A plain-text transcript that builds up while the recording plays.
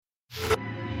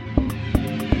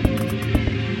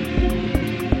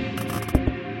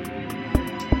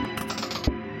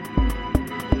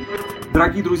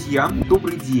Дорогие друзья,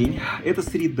 добрый день. Это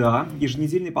среда,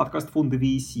 еженедельный подкаст фонда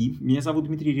VEC. Меня зовут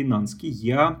Дмитрий Ринанский,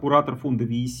 я куратор фонда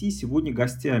VEC. Сегодня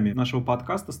гостями нашего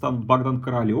подкаста станут Богдан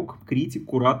Королек, критик,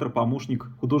 куратор, помощник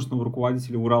художественного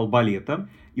руководителя Уралбалета,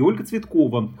 и Ольга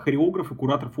Цветкова, хореограф и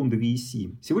куратор фонда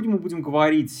VEC. Сегодня мы будем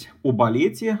говорить о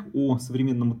балете, о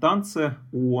современном танце,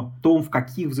 о том, в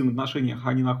каких взаимоотношениях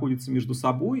они находятся между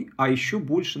собой, а еще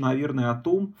больше, наверное, о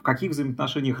том, в каких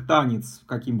взаимоотношениях танец,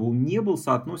 каким бы он ни был,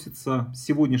 соотносится с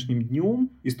сегодняшним днем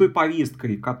и с той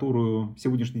повесткой, которую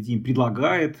сегодняшний день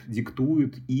предлагает,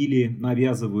 диктует или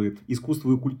навязывает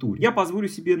искусству и культуре. Я позволю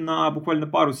себе на буквально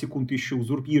пару секунд еще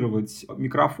узурпировать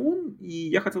микрофон, и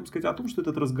я хотел бы сказать о том, что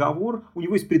этот разговор, у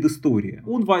него есть предыстория.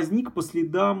 Он возник по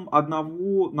следам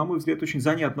одного, на мой взгляд, очень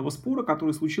занятного спора,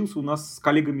 который случился у нас с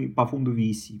коллегами по фонду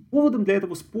VEC. Поводом для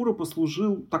этого спора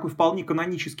послужил такой вполне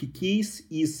канонический кейс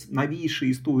из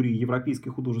новейшей истории европейской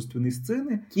художественной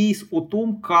сцены. Кейс о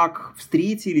том, как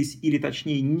встретились, или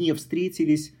точнее не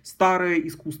встретились, старое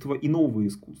искусство и новое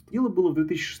искусство. Дело было в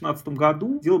 2016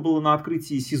 году. Дело было на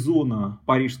открытии сезона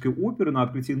Парижской оперы, на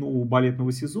открытии нового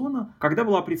балетного сезона, когда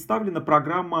была представлена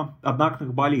программа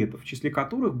одноактных балетов, в числе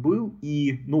которых был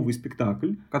и новый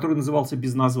спектакль, который назывался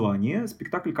 «Без названия»,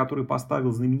 спектакль, который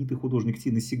поставил знаменитый художник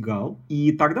Тина Сигал.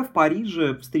 И тогда в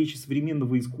Париже встреча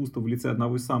современного искусства в лице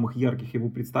одного из самых ярких его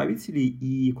представителей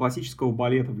и классического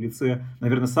балета в лице,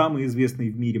 наверное, самой известной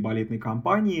в мире балетной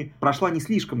компании прошла не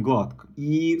слишком гладко.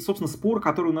 И, собственно, спор,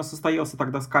 который у нас состоялся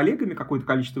тогда с коллегами какое-то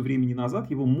количество времени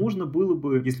назад, его можно было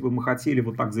бы, если бы мы хотели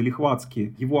вот так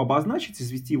залихватски его обозначить,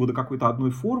 извести его до какой-то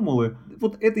одной формулы.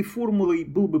 Вот этой формулой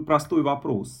был бы простой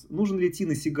вопрос. Нужен ли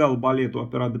Тина Сигалу балету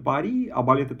 «Опера де Пари», а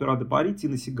балет «Опера де Пари»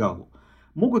 Тина Сигалу?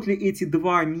 Могут ли эти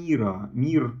два мира,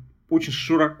 мир очень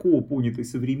широко понятой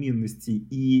современности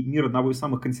и мир одного из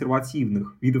самых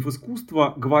консервативных видов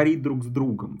искусства, говорить друг с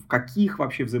другом? В каких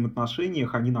вообще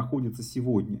взаимоотношениях они находятся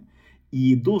сегодня?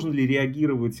 И должен ли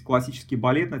реагировать классический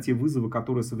балет на те вызовы,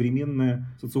 которые современная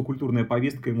социокультурная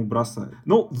повестка ему бросает?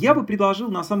 Но я бы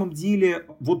предложил на самом деле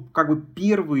вот как бы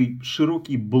первый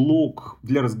широкий блок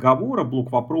для разговора,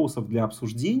 блок вопросов для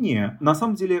обсуждения. На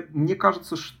самом деле, мне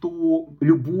кажется, что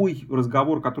любой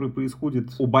разговор, который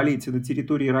происходит о балете на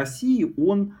территории России,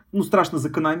 он страшно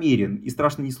закономерен и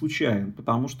страшно не случайен,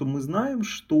 потому что мы знаем,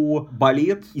 что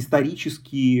балет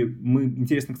исторически,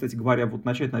 интересно, кстати говоря, вот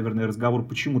начать, наверное, разговор,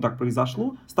 почему так произошло,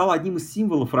 стал одним из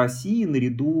символов России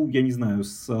наряду, я не знаю,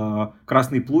 с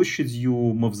Красной площадью,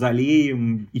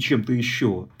 Мавзолеем и чем-то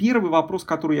еще. Первый вопрос,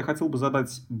 который я хотел бы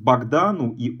задать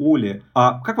Богдану и Оле.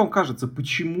 А как вам кажется,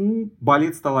 почему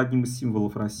балет стал одним из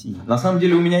символов России? На самом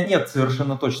деле у меня нет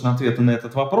совершенно точного ответа на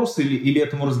этот вопрос, или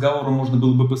этому разговору можно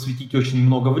было бы посвятить очень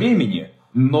много времени.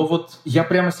 Но вот я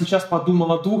прямо сейчас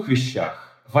подумал о двух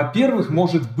вещах. Во-первых,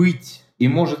 может быть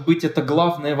это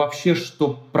главное вообще,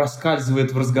 что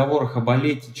проскальзывает в разговорах о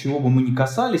балете, чего бы мы ни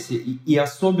касались, и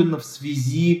особенно в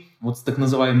связи вот с так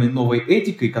называемой новой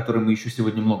этикой, которой мы еще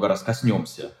сегодня много раз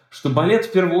коснемся, что балет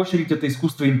в первую очередь это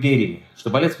искусство империи, что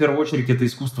балет в первую очередь это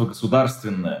искусство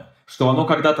государственное, что оно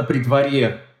когда-то при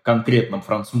дворе конкретном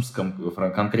французском,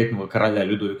 конкретного короля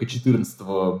Людовика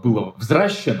XIV было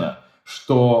взращено,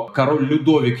 что король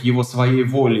Людовик его своей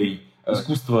волей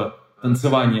искусство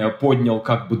танцевания поднял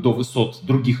как бы до высот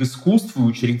других искусств и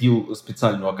учредил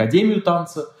специальную академию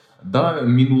танца. Да,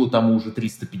 минуло тому уже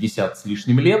 350 с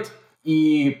лишним лет.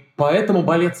 И поэтому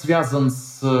балет связан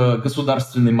с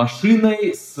государственной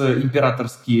машиной, с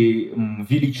императорским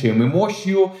величием и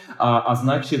мощью, а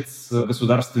значит с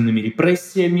государственными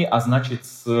репрессиями, а значит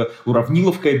с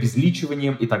уравниловкой,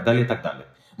 обезличиванием и так далее, и так далее.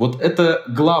 Вот это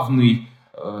главный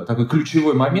такой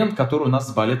ключевой момент, который у нас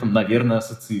с балетом, наверное,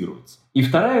 ассоциируется. И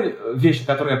вторая вещь, о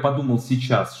которой я подумал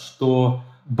сейчас, что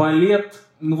балет,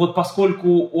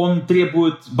 поскольку он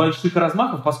требует больших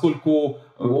размахов, поскольку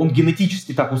он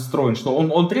генетически так устроен, что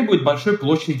он требует большой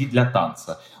площади для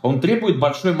танца, он требует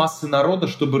большой массы народа,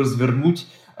 чтобы развернуть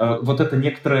вот это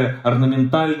некоторое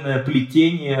орнаментальное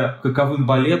плетение, каковым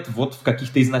балет вот в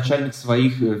каких-то изначальных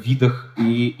своих видах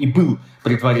и был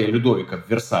при дворе Людовика в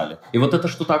Версале. И вот это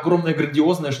что-то огромное,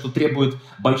 грандиозное, что требует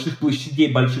больших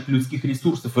площадей, больших людских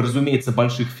ресурсов и, разумеется,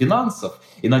 больших финансов,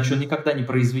 иначе он никогда не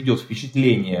произведет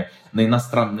впечатление на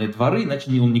иностранные дворы, иначе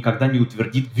он никогда не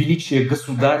утвердит величие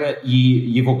государя и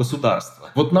его государства.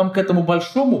 Вот нам к этому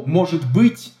большому, может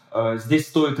быть, здесь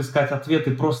стоит искать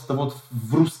ответы просто вот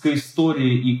в русской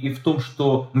истории и в том,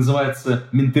 что называется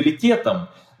менталитетом.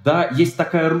 Да, есть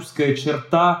такая русская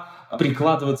черта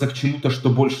прикладываться к чему-то, что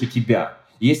больше тебя.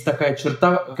 Есть такая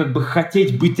черта, как бы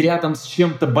хотеть быть рядом с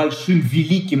чем-то большим,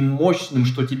 великим, мощным,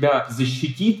 что тебя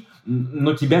защитит,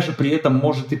 но тебя же при этом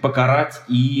может и покарать,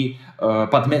 и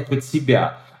подмять под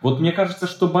себя. Вот мне кажется,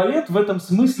 что балет в этом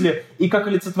смысле и как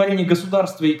олицетворение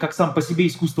государства, и как сам по себе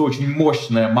искусство очень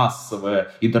мощное,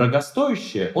 массовое и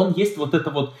дорогостоящее, он есть вот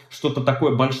это вот что-то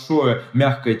такое большое,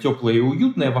 мягкое, теплое и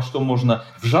уютное, во что можно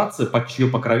вжаться, под чье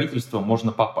покровительство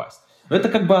можно попасть. Но это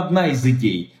как бы одна из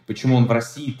идей, почему он в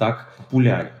России так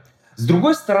популярен. С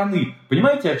другой стороны,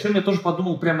 понимаете, о чем я тоже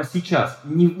подумал прямо сейчас?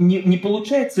 Не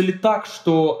получается ли так,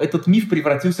 что этот миф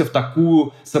превратился в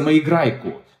такую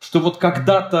самоиграйку? Что вот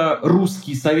когда-то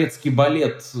русский советский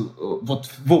балет, вот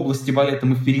в области балета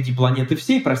мы впереди планеты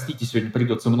всей, простите, сегодня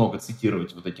придется много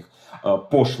цитировать вот этих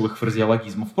пошлых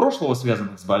фразеологизмов прошлого,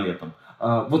 связанных с балетом.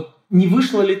 Вот не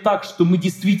вышло ли так, что мы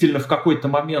действительно в какой-то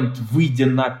момент, выйдя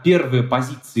на первые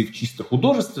позиции в чисто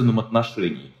художественном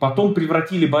отношении, потом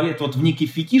превратили балет вот в некий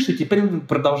фетиш, и теперь мы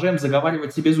продолжаем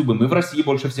заговаривать себе зубы. Мы в России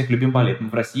больше всех любим балет, мы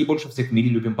в России больше всех в мире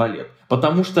любим балет.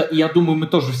 Потому что, я думаю, мы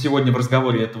тоже сегодня в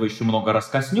разговоре этого еще много раз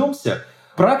коснемся,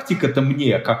 практика-то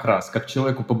мне как раз, как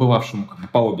человеку, побывавшему как бы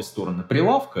по обе стороны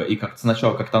прилавка, и как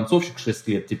сначала как танцовщик 6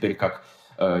 лет, теперь как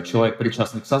человек,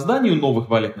 причастный к созданию новых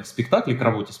балетных спектаклей, к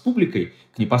работе с публикой,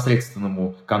 к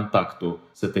непосредственному контакту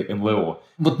с этой НЛО.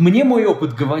 Вот мне мой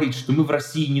опыт говорит, что мы в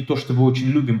России не то чтобы очень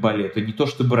любим балет, и не то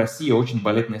чтобы Россия очень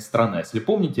балетная страна. Если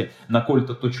помните, на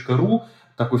colto.ru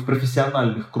такой в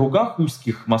профессиональных кругах,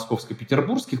 узких,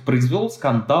 московско-петербургских, произвел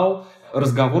скандал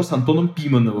разговор с Антоном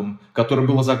Пимановым, который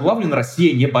был озаглавлен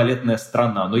 «Россия не балетная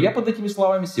страна». Но я под этими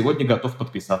словами сегодня готов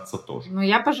подписаться тоже. Ну,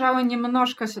 я, пожалуй,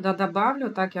 немножко сюда добавлю,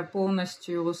 так я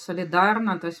полностью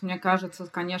солидарна. То есть, мне кажется,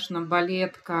 конечно,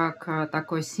 балет как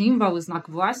такой символ и знак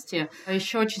власти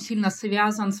еще очень сильно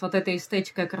связан с вот этой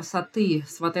эстетикой красоты,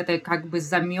 с вот этой как бы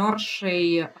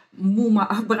замерзшей,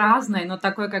 мумообразной, но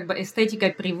такой как бы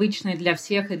эстетикой, привычной для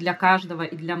всех и для каждого,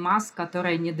 и для масс,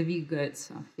 которая не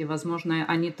двигается. И, возможно,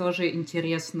 они тоже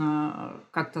интересно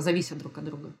как-то зависят друг от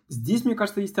друга. Здесь, мне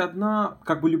кажется, есть одна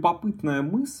как бы любопытная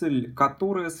мысль,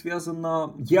 которая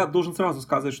связана... Я должен сразу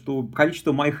сказать, что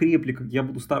количество моих реплик я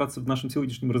буду стараться в нашем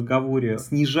сегодняшнем разговоре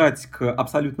снижать к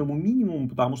абсолютному минимуму,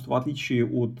 потому что, в отличие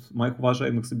от моих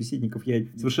уважаемых собеседников, я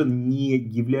совершенно не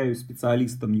являюсь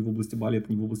специалистом ни в области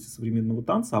балета, ни в области современного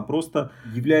танца, а просто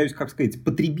являюсь, как сказать,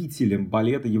 потребителем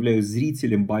балета, являюсь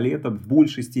зрителем балета в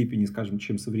большей степени, скажем,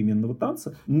 чем современного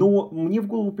танца. Но мне в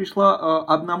голову пришла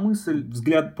одна мысль,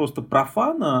 взгляд просто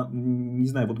профана, не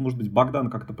знаю, вот может быть Богдан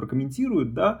как-то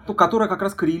прокомментирует, да, которая как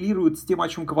раз коррелирует с тем, о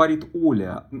чем говорит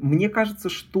Оля. Мне кажется,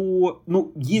 что,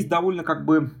 есть довольно как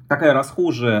бы такая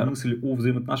расхожая мысль о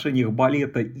взаимоотношениях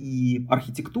балета и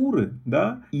архитектуры,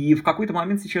 да, и в какой-то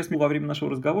момент сейчас во время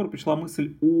нашего разговора пришла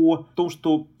мысль о том,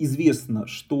 что известно,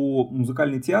 что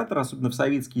музыкальный театр, особенно в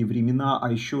советские времена,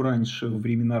 а еще раньше, во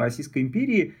времена Российской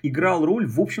империи, играл роль,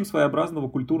 в общем, своеобразного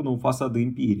культурного фасада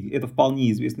империи. Это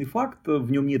вполне известный факт, в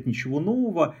нем нет ничего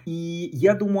нового. И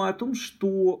я думаю о том,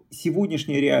 что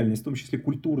сегодняшняя реальность, в том числе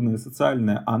культурная,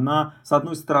 социальная, она, с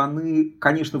одной стороны,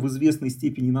 конечно, в известной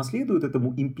степени наследует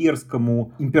этому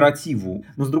имперскому императиву,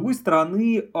 но, с другой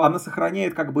стороны, она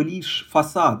сохраняет как бы лишь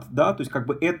фасад, да, то есть как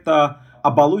бы это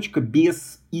оболочка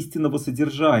без истинного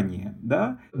содержания,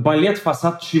 да? Балет —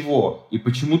 фасад чего? И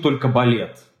почему только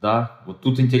балет? Да? Вот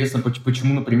тут интересно,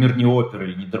 почему, например, не опера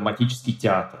или не драматический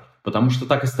театр? Потому что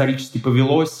так исторически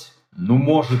повелось,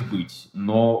 может быть,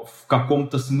 но в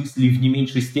каком-то смысле в не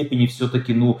меньшей степени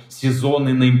все-таки,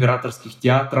 сезоны на императорских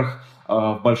театрах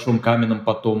в Большом Каменном,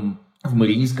 потом в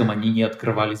Мариинском, они не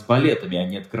открывались балетами,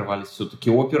 они открывались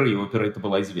все-таки оперой, и опера это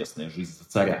была известная «Жизнь за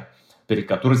царя», перед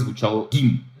которой звучал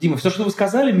гимн. Дима, все, что вы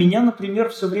сказали, меня, например,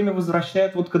 все время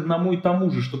возвращает вот к одному и тому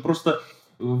же, что просто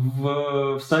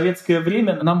в советское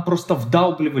время нам просто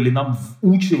вдалбливали, нам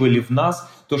вучивали в нас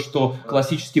то, что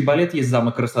классический балет есть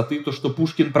замок красоты, то, что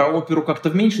Пушкин про оперу как-то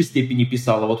в меньшей степени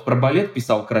писал, а вот про балет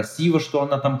писал красиво, что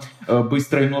она там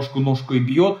быстро и ножку и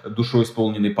бьет, душой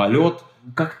исполненный полет.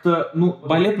 Как-то,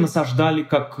 балет насаждали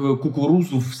как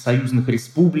кукурузу в союзных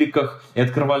республиках и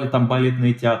открывали там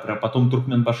балетные театры. А потом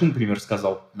Туркменбаши, например,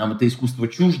 сказал, нам это искусство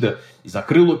чуждо, и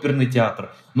закрыл оперный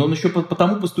театр. Но он еще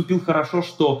потому поступил хорошо,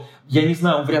 что, я не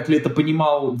знаю, он вряд ли это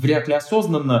понимал, вряд ли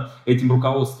осознанно этим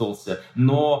руководствовался,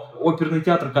 но оперный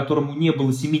театр, которому не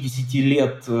было 70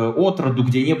 лет от роду,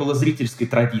 где не было зрительской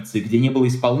традиции, где не было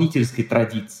исполнительской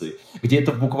традиции, где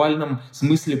это в буквальном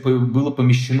смысле было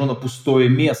помещено на пустое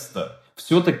место.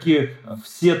 Все-таки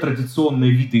все традиционные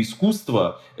виды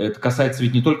искусства, это касается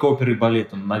ведь не только оперы и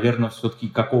балета, но, наверное, все-таки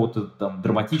какого-то там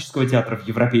драматического театра в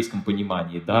европейском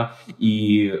понимании, да,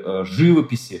 и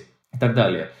живописи и так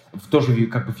далее, тоже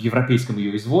как бы в европейском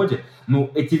ее изводе.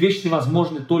 Эти вещи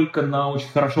возможны только на очень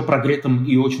хорошо прогретом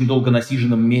и очень долго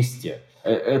насиженном месте.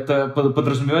 Это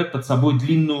подразумевает под собой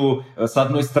длинную, с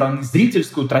одной стороны,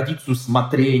 зрительскую традицию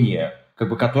смотрения,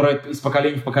 которая из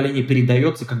поколения в поколение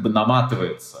передается,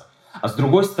 наматывается. А с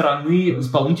другой стороны,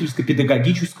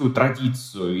 исполнительско-педагогическую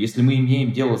традицию. Если мы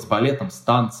имеем дело с балетом, с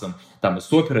танцем, и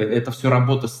с оперой, это все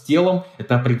работа с телом,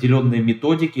 это определенные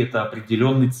методики, это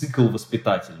определенный цикл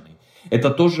воспитательный.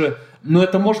 Это тоже,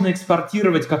 это можно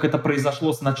экспортировать, как это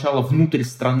произошло сначала внутрь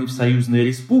страны в союзной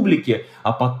республике,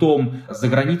 а потом за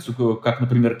границу, как,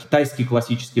 например, китайский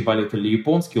классический балет или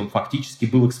японский, он фактически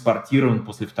был экспортирован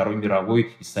после Второй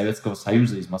мировой из Советского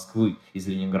Союза, из Москвы, из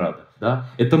Ленинграда.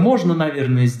 Да? Это можно,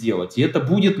 наверное, сделать, и это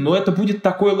будет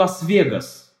такой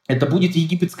Лас-Вегас. Это будет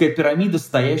египетская пирамида,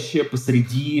 стоящая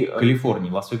посреди Калифорнии.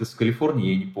 Лас-Вегас в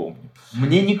Калифорнии, я не помню.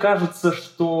 Мне не кажется,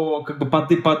 что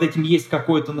под этим есть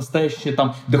какое-то настоящее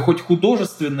хоть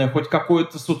художественное, хоть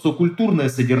какое-то социокультурное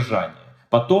содержание.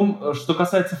 Потом, что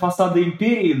касается фасада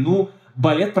империи,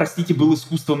 балет, простите, был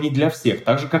искусством не для всех,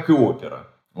 так же, как и опера.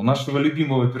 У нашего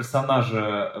любимого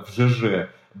персонажа в ЖЖ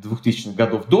 2000-х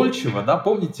годов Дольчева,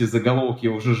 помните заголовок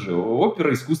его ЖЖ?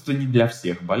 Опера — искусство не для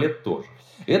всех, балет тоже.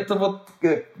 Это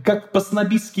как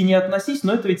по-снобистски не относись,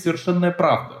 но это ведь совершенная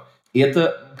правда. И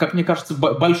это, как мне кажется,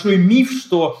 большой миф,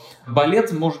 что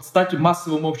балет может стать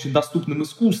массовым общедоступным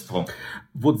искусством.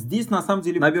 Вот здесь, на самом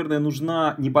деле, наверное,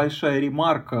 нужна небольшая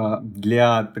ремарка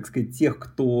для, так сказать, тех,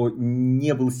 кто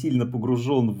не был сильно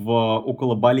погружен в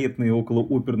околобалетные,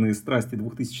 околооперные страсти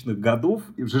 2000-х годов.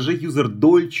 ЖЖ Юзер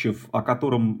Дольчев, о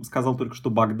котором сказал только что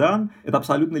Богдан, это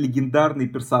абсолютно легендарный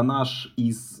персонаж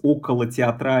из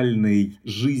околотеатральной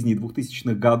жизни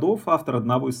 2000-х годов, автор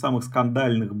одного из самых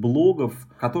скандальных блогов,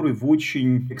 который в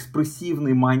очень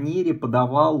экспрессивной манере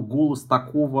подавал голос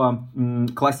такого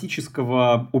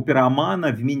классического оперомана,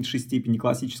 в меньшей степени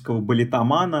классического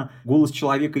балетомана, голос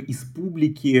человека из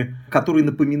публики, который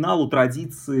напоминал о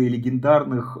традиции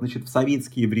легендарных, в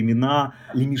советские времена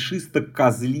лемешисток,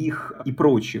 козлих и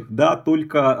прочих. Да,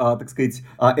 только, так сказать,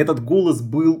 этот голос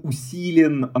был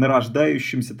усилен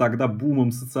нарождающимся тогда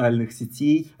бумом социальных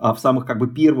сетей, в самых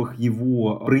первых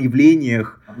его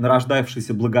проявлениях,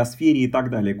 нарождавшейся благосфере и так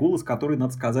далее. Голос, который,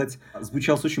 надо сказать,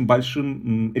 звучал с очень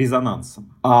большим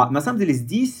резонансом. А на самом деле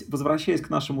здесь, возвращаясь к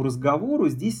нашему разговору,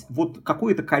 здесь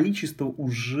какое-то количество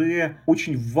уже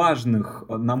очень важных,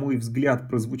 на мой взгляд,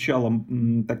 прозвучало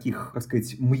таких, так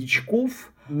сказать,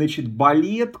 маячков.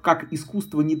 Балет как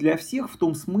искусство не для всех в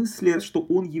том смысле, что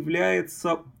он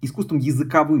является искусством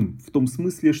языковым, в том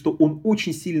смысле, что он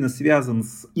очень сильно связан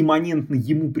с имманентно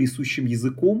ему присущим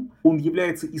языком, он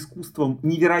является искусством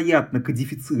невероятно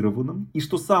кодифицированным, и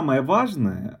что самое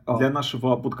важное для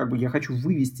нашего, я хочу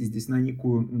вывести здесь на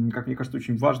некую, как мне кажется,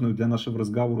 очень важную для нашего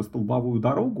разговора столбовую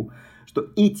дорогу, что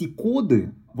эти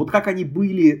коды, как они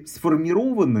были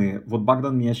сформированы,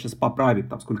 Богдан меня сейчас поправит,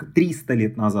 300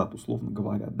 лет назад, условно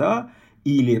говоря, да,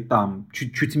 или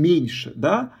чуть меньше,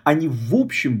 да, они в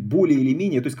общем более или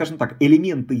менее, то есть, скажем так,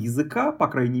 элементы языка, по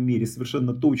крайней мере,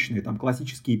 совершенно точные,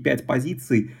 классические 5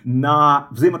 позиций, на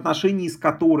взаимоотношении с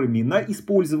которыми, на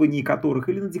использовании которых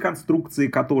или на деконструкции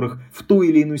которых в той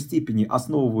или иной степени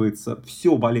основывается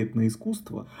все балетное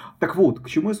искусство. Так вот, к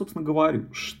чему я, собственно, говорю,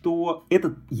 что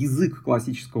этот язык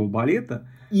классического балета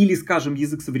или, скажем,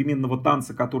 язык современного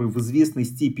танца, который в известной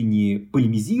степени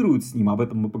полемизирует с ним, об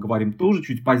этом мы поговорим тоже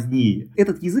чуть позднее.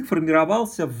 Этот язык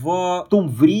формировался в том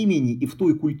времени и в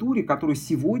той культуре, которую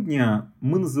сегодня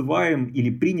мы называем или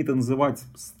принято называть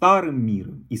старым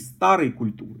миром и старой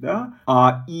культурой. Да?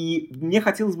 И мне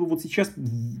хотелось бы сейчас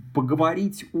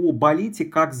поговорить о балете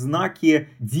как знаке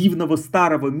дивного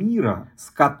старого мира, с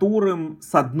которым,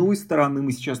 с одной стороны,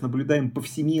 мы сейчас наблюдаем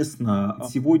повсеместно.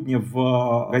 Сегодня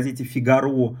в газете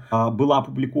 «Фигаро» была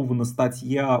опубликована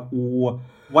статья о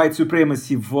white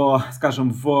supremacy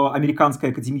в американской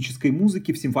академической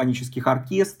музыке, в симфонических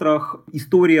оркестрах,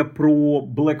 история про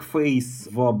blackface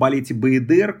в балете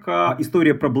Баядерка,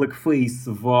 история про blackface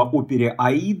в опере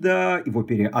 «Аида» и в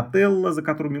опере «Отелло», за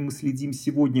которыми мы следим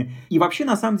сегодня. И вообще,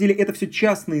 на самом деле, это все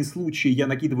частные случаи, я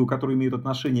накидываю, которые имеют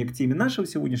отношение к теме нашего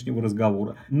сегодняшнего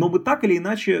разговора. Но мы так или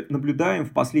иначе наблюдаем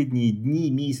в последние дни,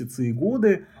 месяцы и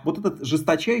годы этот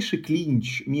жесточайший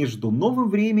клинч между новым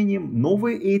временем,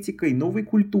 новой этикой, новой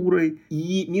культурой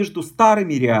и между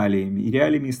старыми реалиями и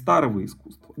реалиями старого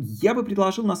искусства. Я бы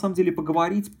предложил, на самом деле,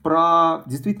 поговорить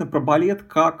действительно про балет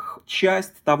как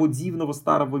часть того дивного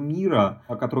старого мира,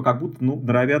 который как будто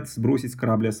норовят сбросить с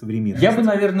корабля современности. Я бы,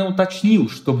 наверное, уточнил,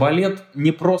 что балет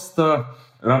не просто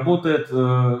работает,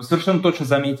 совершенно точно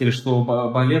заметили, что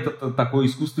балет — это такое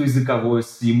искусство языковое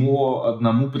с ему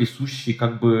одному присущей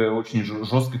очень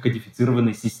жестко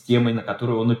кодифицированной системой, на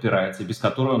которую он опирается, без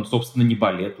которой он, собственно, не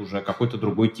балет, уже какой-то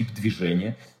другой тип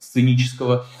движения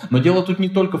сценического. Но дело тут не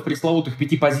только в пресловутых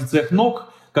 5 позициях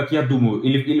ног, как я думаю,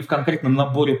 или в конкретном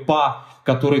наборе ПА,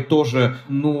 который тоже,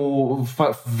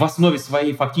 в основе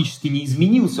своей фактически не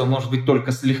изменился, он, может быть,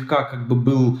 только слегка как бы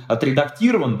был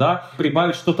отредактирован, да,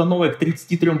 прибавить что-то новое к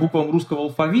 33 буквам русского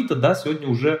алфавита, да, сегодня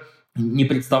уже не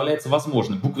представляется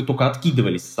возможным. Буквы только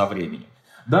откидывались со временем.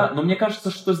 Да, но мне кажется,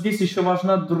 что здесь еще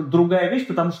важна другая вещь,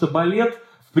 потому что балет,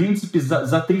 в принципе,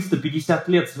 за 350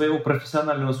 лет своего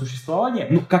профессионального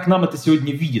существования, как нам это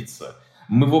сегодня видится,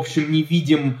 мы, в общем, не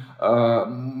видим,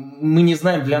 мы не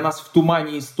знаем, для нас в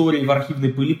тумане истории, в архивной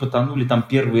пыли потонули там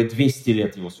первые 200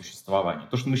 лет его существования.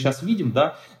 То, что мы сейчас видим,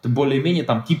 да, это более-менее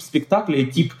там тип спектакля и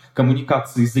тип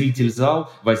коммуникации зритель-зал,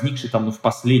 возникший там в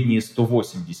последние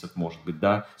 180, может быть,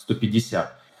 да,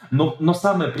 150. Но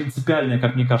самое принципиальное,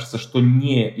 как мне кажется, что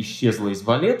не исчезло из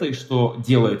балета и что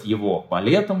делает его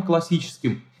балетом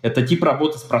классическим, это тип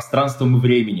работы с пространством и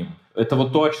временем. Это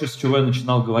вот то, с чего я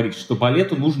начинал говорить, что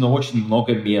балету нужно очень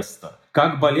много места.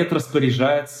 Как балет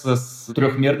распоряжается с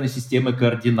трехмерной системой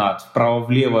координат,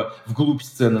 вправо-влево, вглубь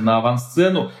сцены, на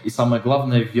авансцену и, самое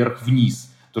главное,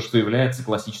 вверх-вниз, то, что является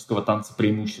классического танца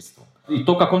преимуществом. И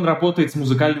то, как он работает с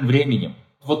музыкальным временем.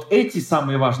 Вот эти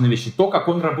самые важные вещи, то, как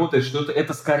он работает, что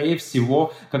это скорее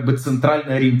всего, как бы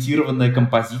центрально ориентированная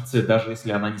композиция, даже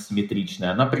если она не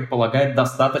симметричная. Она предполагает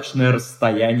достаточное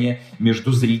расстояние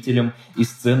между зрителем и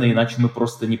сценой, иначе мы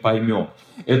просто не поймем.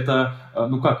 Это,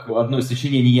 как одно из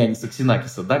сочинений Яниса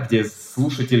Ксенакиса, да, где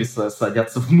слушатели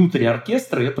садятся внутрь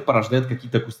оркестра, и это порождает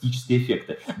какие-то акустические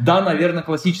эффекты. Да, наверное,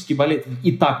 классический балет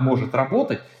и так может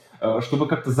работать, чтобы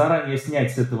как-то заранее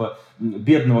снять с этого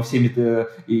бедного всеми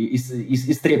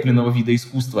истрепленного вида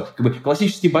искусства. Как бы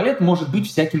классический балет может быть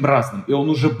всяким разным, и он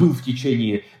уже был в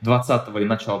течение 20-го и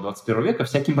начала 21 века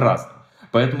всяким разным.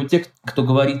 Поэтому те, кто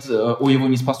говорит о его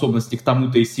неспособности к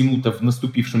тому-то и сему-то в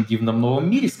наступившем дивном новом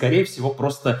мире, скорее всего,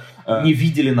 просто не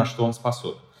видели, на что он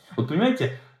способен. Вот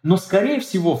понимаете? Но, скорее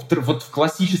всего, в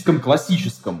классическом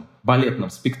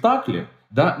балетном спектакле,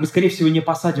 да, мы, скорее всего, не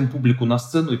посадим публику на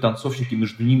сцену, и танцовщики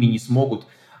между ними не смогут.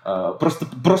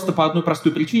 Просто по одной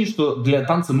простой причине, что для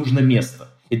танца нужно место.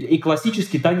 И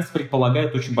классический танец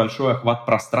предполагает очень большой охват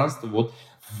пространства вот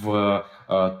в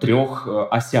 3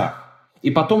 осях.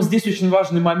 И потом здесь очень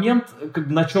важный момент,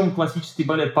 на чем классический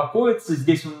балет покоится.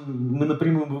 Здесь мы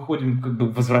напрямую выходим,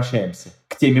 возвращаемся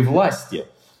к теме власти.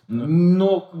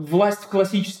 Но власть в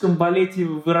классическом балете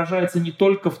выражается не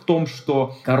только в том,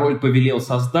 что король повелел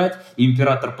создать, и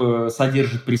император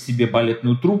содержит при себе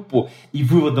балетную труппу, и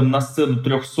выводом на сцену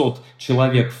 300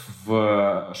 человек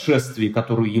в шествии,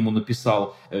 которую ему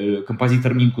написал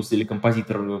композитор Минкус или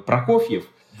композитор Прокофьев.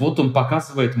 Вот он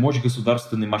показывает мощь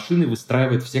государственной машины,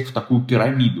 выстраивает всех в такую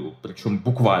пирамиду, причем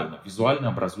буквально, визуально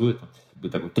образует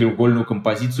такую треугольную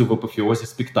композицию в апофеозе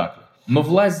спектакля. Но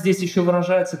власть здесь еще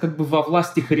выражается во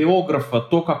власти хореографа,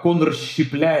 то, как он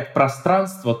расщепляет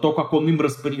пространство, то, как он им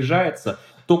распоряжается,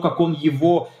 то, как он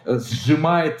его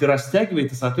сжимает и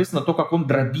растягивает, и, соответственно, то, как он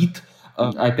дробит,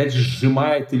 опять же,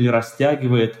 сжимает или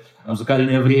растягивает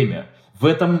музыкальное время. В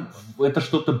этом это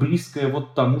что-то близкое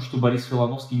вот тому, что Борис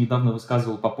Филоновский недавно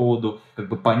высказывал по поводу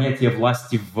понятия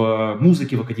власти в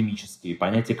музыке в академической,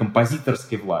 понятия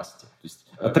композиторской власти. То есть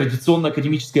традиционная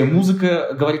академическая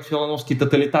музыка, говорит Филоновский,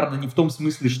 тоталитарна не в том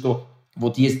смысле, что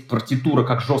вот есть партитура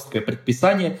как жесткое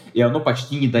предписание, и оно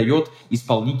почти не дает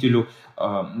исполнителю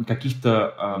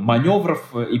каких-то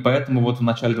маневров, и поэтому вот в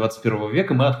начале 21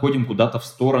 века мы отходим куда-то в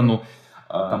сторону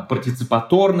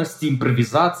партиципаторности,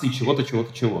 импровизации,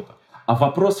 чего-то. А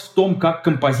вопрос в том, как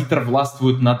композитор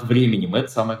властвует над временем,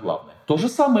 это самое главное. То же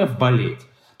самое в балете.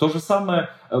 То же самое,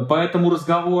 поэтому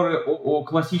разговоры о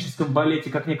классическом балете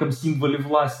как неком символе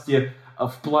власти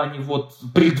в плане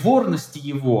придворности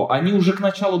его, они уже к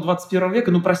началу 21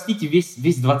 века,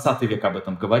 весь 20 век об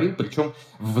этом говорил, причем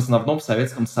в основном в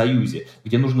Советском Союзе,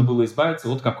 где нужно было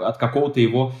избавиться от какого-то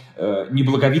его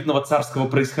неблаговидного царского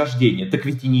происхождения. Так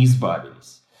ведь и не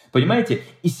избавились. Понимаете?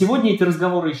 И сегодня эти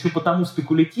разговоры еще потому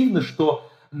спекулятивны, что,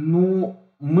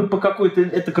 мы по какой-то...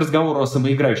 Это к разговору о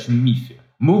самоиграющем мифе.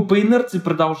 Мы по инерции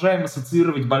продолжаем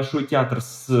ассоциировать Большой театр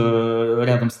с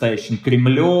рядом стоящим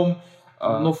Кремлем,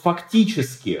 но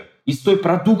фактически из той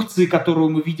продукции, которую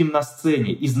мы видим на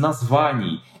сцене, из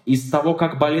названий, из того,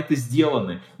 как балеты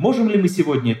сделаны, можем ли мы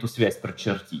сегодня эту связь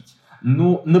прочертить?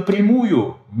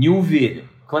 Напрямую не уверен.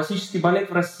 Классический балет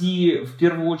в России в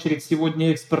первую очередь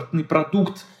сегодня экспортный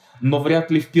продукт, но вряд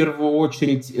ли в первую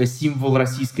очередь символ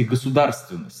российской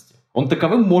государственности. Он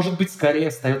таковым, может быть, скорее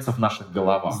остается в наших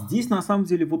головах. Здесь, на самом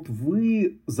деле, вот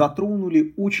вы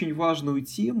затронули очень важную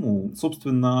тему,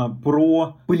 собственно,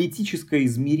 про политическое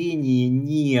измерение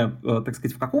не, так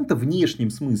сказать, в каком-то внешнем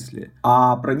смысле,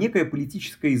 а про некое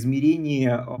политическое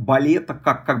измерение балета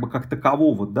как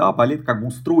такового, да, балет как бы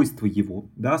устройство его,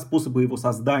 да, способы его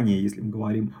создания, если мы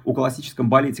говорим о классическом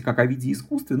балете как о виде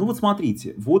искусства. Ну вот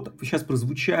смотрите, вот сейчас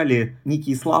прозвучали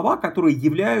некие слова, которые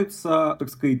являются, так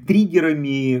сказать,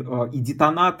 триггерами и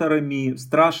детонаторами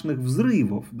страшных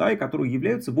взрывов, да, и которые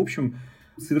являются, в общем,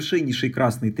 совершеннейшей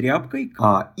красной тряпкой.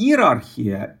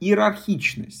 Иерархия,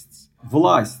 иерархичность,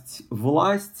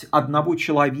 власть одного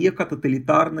человека,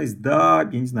 тоталитарность, да,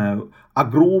 я не знаю,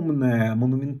 огромная,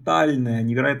 монументальная,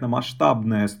 невероятно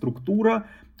масштабная структура,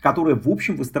 которая, в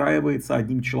общем, выстраивается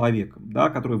одним человеком, да,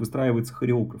 которая выстраивается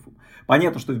хореографом.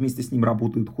 Понятно, что вместе с ним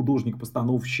работают художник,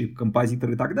 постановщик, композитор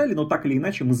и так далее, но так или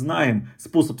иначе мы знаем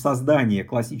способ создания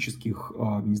классических,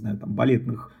 не знаю, там,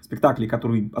 балетных спектаклей,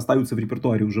 которые остаются в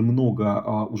репертуаре уже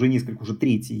много, уже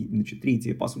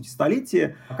третье, по сути,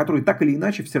 столетие, которые так или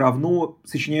иначе все равно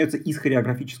сочиняются из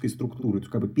хореографической структуры. То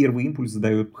есть, как бы первый импульс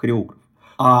задает хореограф.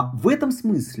 А в этом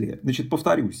смысле, значит,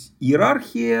 повторюсь,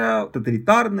 иерархия,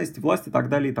 тоталитарность, власть и так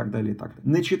далее, и так далее, и так далее.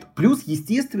 Значит, плюс,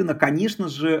 естественно, конечно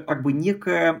же, как бы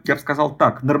некая, я бы сказал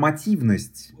так,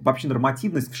 нормативность, вообще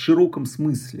нормативность в широком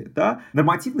смысле, да,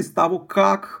 нормативность того,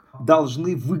 как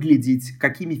должны выглядеть,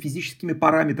 какими физическими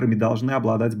параметрами должны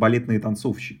обладать балетные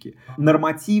танцовщики.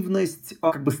 Нормативность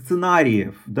как бы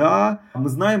сценариев, да. Мы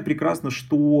знаем прекрасно,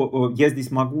 что я здесь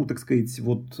могу, так сказать,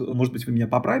 вот, может быть, вы меня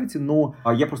поправите, но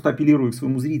я просто апеллирую к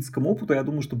своему зрительскому опыту. Я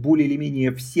думаю, что более или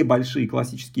менее все большие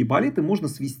классические балеты можно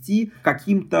свести к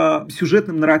каким-то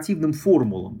сюжетным нарративным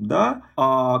формулам, да,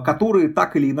 которые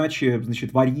так или иначе,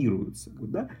 значит, варьируются,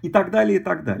 да, и так далее, и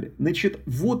так далее. Значит,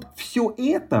 вот все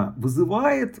это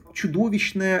вызывает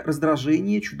чудовищное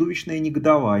раздражение, чудовищное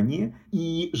негодование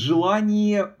и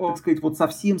желание, так сказать, вот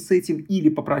совсем с этим или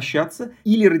попрощаться,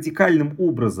 или радикальным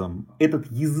образом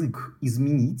этот язык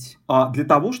изменить, для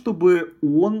того, чтобы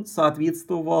он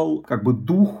соответствовал как бы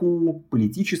духу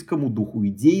политическому, духу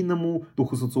идейному,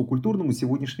 духу социокультурному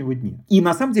сегодняшнего дня. И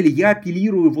на самом деле я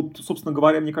апеллирую, вот, собственно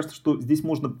говоря, мне кажется, что здесь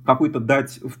можно какой-то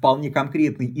дать вполне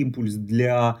конкретный импульс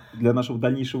для нашего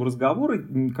дальнейшего разговора,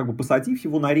 как бы посадив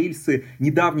его на рельсы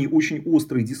недавней очень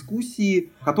острой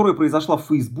дискуссии, которая произошла в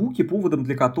Фейсбуке, поводом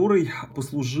для которой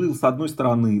послужил, с одной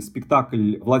стороны,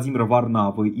 спектакль Владимира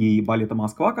Варнавы и балета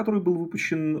 «Москва», который был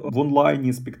выпущен в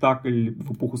онлайне, спектакль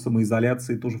в эпоху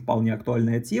самоизоляции, тоже вполне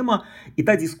актуальная тема, и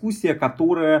та дискуссия,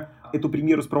 которая эту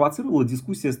премьеру спровоцировала,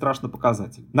 дискуссия страшно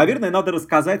показательна. Наверное, надо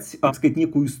рассказать, так сказать,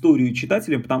 некую историю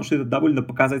читателям, потому что это довольно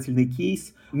показательный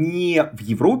кейс не в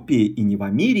Европе и не в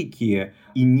Америке,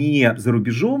 и не за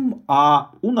рубежом,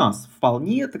 а у нас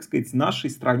вполне, так сказать, в нашей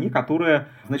стране, которая,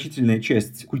 значительная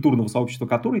часть культурного сообщества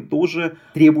которой тоже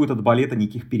требует от балета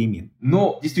неких перемен.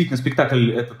 Но действительно,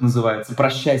 спектакль этот называется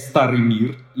 «Прощай, старый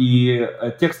мир», и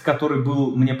текст, который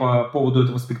был мне по поводу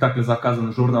этого спектакля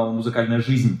заказан журналом «Музыкальная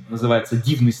жизнь», называется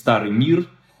 «Дивный старый мир».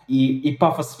 И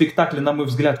пафос спектакля, на мой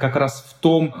взгляд, как раз в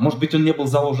том, может быть, он не был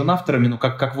заложен авторами, но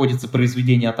как водится,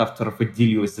 произведение от авторов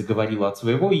отделилось, заговорило от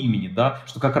своего имени, да,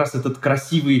 что как раз этот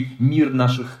красивый мир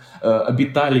наших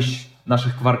обиталищ,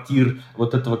 наших квартир,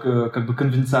 вот этого как бы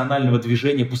конвенционального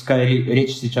движения, пускай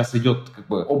речь сейчас идет как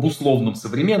бы об условном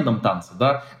современном танце,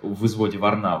 да, в изводе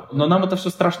Варнавы. Но нам это все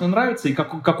страшно нравится, и к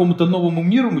какому-то новому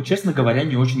миру мы, честно говоря,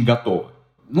 не очень готовы.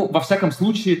 Ну, во всяком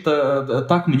случае,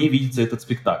 так мне видится этот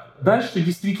спектакль. Дальше,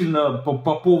 действительно, по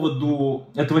поводу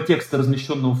этого текста,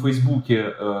 размещенного в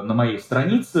Фейсбуке на моей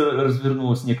странице,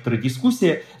 развернулась некоторая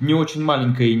дискуссия, не очень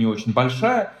маленькая и не очень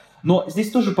большая, но здесь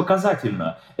тоже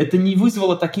показательно. Это не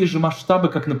вызвало такие же масштабы,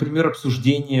 как, например,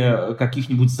 обсуждение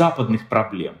каких-нибудь западных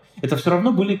проблем. Это все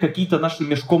равно были какие-то наши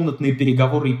межкомнатные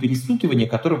переговоры и перестукивания,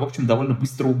 которые, в общем, довольно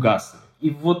быстро угасли. И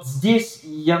вот здесь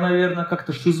я, наверное,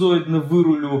 как-то шизоидно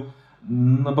вырулю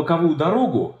на боковую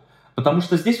дорогу, потому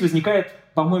что здесь возникает,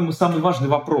 по-моему, самый важный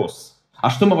вопрос. А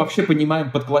что мы вообще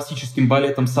понимаем под классическим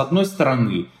балетом с одной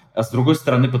стороны, а с другой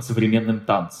стороны под современным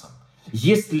танцем?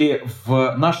 Есть ли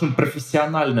в нашем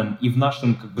профессиональном и в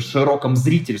нашем как бы широком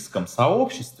зрительском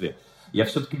сообществе, я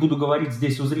все-таки буду говорить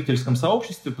здесь о зрительском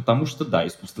сообществе, потому что, да,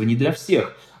 искусство не для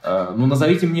всех. Но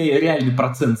назовите мне реальный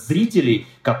процент зрителей,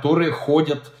 которые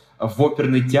ходят в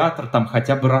оперный театр там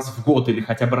хотя бы раз в год или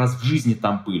хотя бы раз в жизни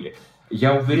там были.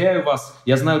 Я уверяю вас,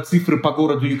 я знаю цифры по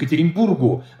городу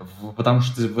Екатеринбургу, потому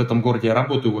что в этом городе я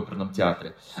работаю в оперном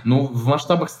театре, но в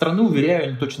масштабах страны, уверяю,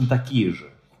 они точно такие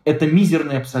же. Это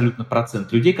мизерный абсолютно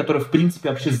процент людей, которые, в принципе,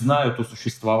 вообще знают о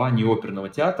существовании оперного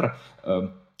театра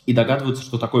и догадываются,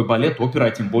 что такое балет, опера,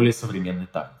 а тем более современный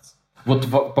танец. Вот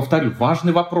повторю,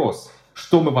 важный вопрос.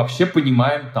 Что мы вообще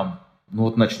понимаем там? Ну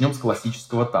вот начнем с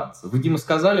классического танца. Вы, Дима,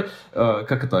 сказали,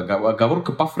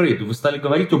 оговорка по Фрейду. Вы стали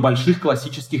говорить о больших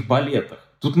классических балетах.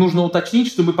 Тут нужно уточнить,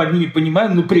 что мы под ними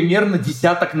понимаем, примерно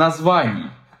десяток названий.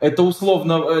 Это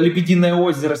условно «Лебединое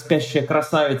озеро», «Спящая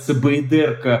красавица»,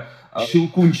 «Баедерка»,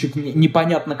 «Щелкунчик»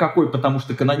 непонятно какой, потому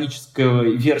что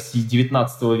канонической версии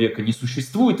 19 века не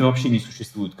существует, и вообще не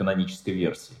существует канонической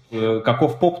версии.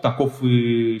 Каков поп, таков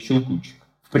и Щелкунчик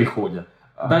в приходе.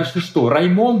 Дальше что?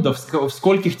 Раймонда, в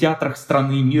скольких театрах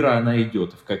страны и мира она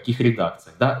идет, в каких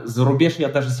редакциях. Да? За рубеж я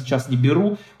даже сейчас не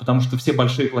беру, потому что все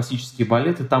большие классические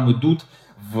балеты там идут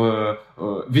в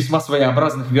весьма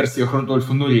своеобразных версиях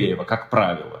Рудольфа Нуреева, как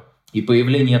правило. И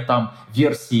появление там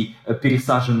версий,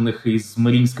 пересаженных из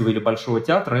Мариинского или Большого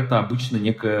театра, это обычно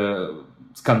некая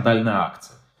скандальная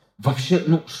акция. Вообще,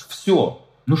 все.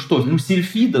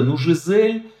 Сильфида,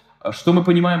 Жизель. Что мы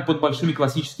понимаем под большими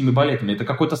классическими балетами? Это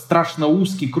какой-то страшно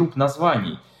узкий круг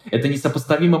названий. Это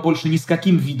несопоставимо больше ни с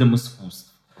каким видом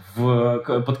искусств.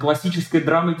 Под классической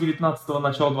драмой 19-го,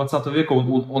 начала 20 века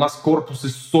у нас корпус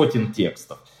из сотен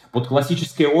текстов. Под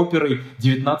классической оперой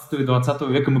 19 и 20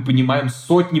 века мы понимаем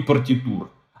сотни партитур.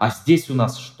 А здесь у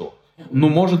нас что?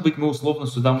 Может быть, мы условно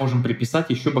сюда можем приписать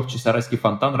еще Бахчисарайский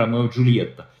фонтан, Ромео и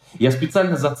Джульетта. Я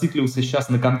специально зациклился сейчас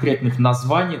на конкретных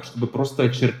названиях, чтобы просто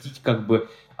очертить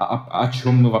о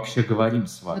чем мы вообще говорим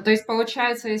с вами. То есть,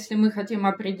 получается, если мы хотим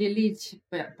определить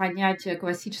понятие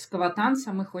классического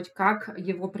танца, мы хоть как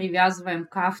его привязываем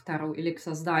к автору или к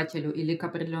создателю, или к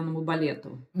определенному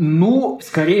балету?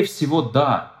 Скорее всего,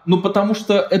 да. Потому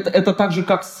что это так же,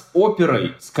 как с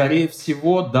оперой. Скорее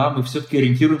всего, да, мы все-таки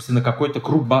ориентируемся на какой-то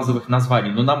круг базовых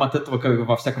названий, но нам от этого,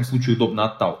 во всяком случае, удобно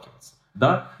отталкиваться.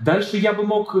 Да? Дальше я бы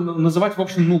мог называть, в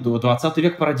общем, 20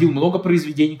 век породил много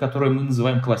произведений, которые мы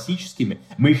называем классическими.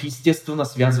 Мы их, естественно,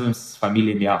 связываем с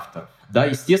фамилиями авторов. Да,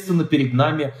 естественно, перед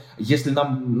нами, если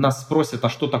нас спросят, а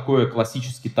что такое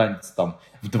классический танец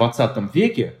в 20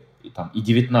 веке и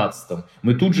 19,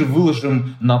 мы тут же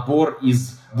выложим набор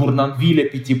из Бурнанвиля,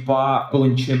 Петипа,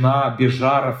 Паланчина,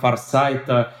 Бежара,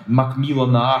 Форсайта,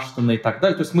 Макмиллана, Аштона и так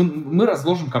далее. То есть мы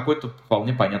разложим какой-то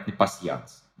вполне понятный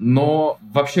пасьянс. Но,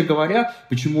 вообще говоря,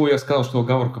 почему я сказал, что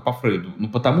оговорка по Фрейду?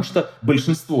 Потому что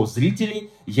большинство зрителей,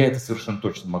 я это совершенно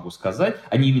точно могу сказать,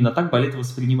 они именно так балеты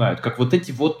воспринимают, как вот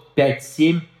эти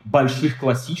 5-7 больших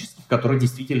классических, которые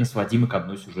действительно сводимы к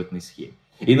одной сюжетной схеме.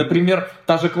 И, например,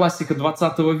 та же классика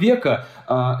 20 века,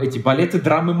 эти балеты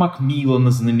драмы Макмиллана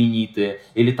знаменитые,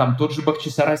 или там тот же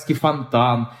Бахчисарайский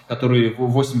фонтан, который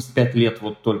 85 лет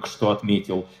только что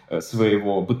отметил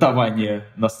своего бытования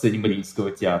на сцене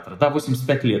Мариинского театра. Да,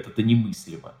 85 лет, это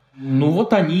немыслимо.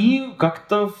 Они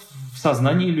как-то в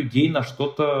сознании людей на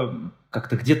что-то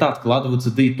как-то где-то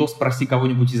откладываются, да и то спроси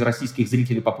кого-нибудь из российских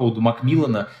зрителей по поводу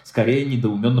Макмиллана, скорее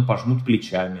недоуменно пожмут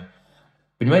плечами.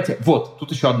 Понимаете?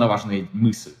 Тут еще одна важная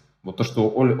мысль. То, что,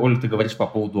 Оля, ты говоришь по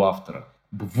поводу автора.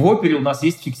 В опере у нас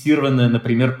есть фиксированная,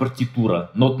 например,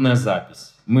 партитура, нотная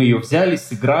запись. Мы ее взяли,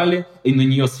 сыграли, и на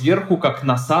нее сверху, как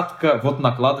насадка,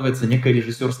 накладывается некая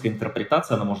режиссерская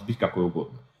интерпретация, она может быть какой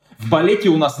угодно. В балете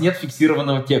у нас нет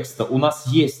фиксированного текста. У нас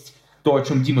есть то, о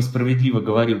чем Дима справедливо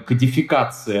говорил,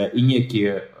 кодификация и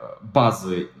некие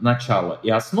базы, начала и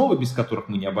основы, без которых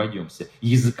мы не обойдемся,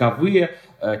 языковые,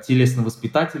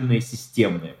 телесно-воспитательные,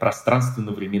 системные,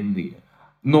 пространственно-временные.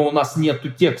 Но у нас нету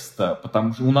текста,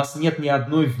 потому что у нас нет ни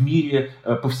одной в мире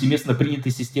повсеместно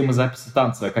принятой системы записи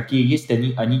танца. Какие есть,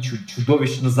 они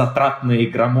чудовищно затратные и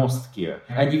громоздкие.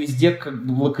 Они везде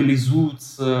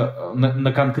локализуются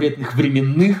на конкретных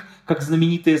временных, как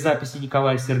знаменитые записи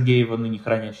Николая Сергеева, ныне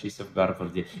хранящиеся в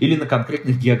Гарварде, или на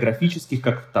конкретных географических,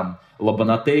 как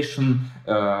Лабонотейшн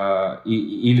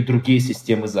или другие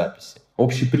системы записи.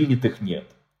 Общепринятых нет.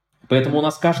 Поэтому у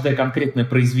нас каждое конкретное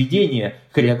произведение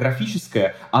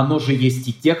хореографическое, оно же есть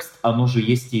и текст, оно же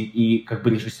есть и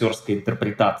режиссерская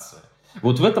интерпретация.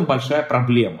 В этом большая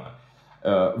проблема.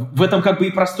 В этом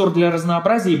и простор для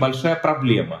разнообразия, и большая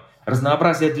проблема.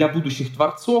 Разнообразие для будущих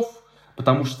творцов,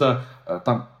 потому что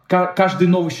каждый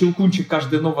новый Щелкунчик,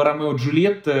 каждый новый Ромео и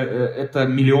Джульетта — это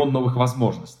миллион новых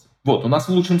возможностей. У нас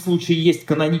в лучшем случае есть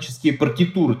канонические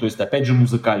партитуры, то есть, опять же,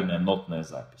 музыкальная нотная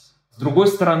запись. С другой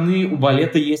стороны, у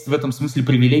балета есть в этом смысле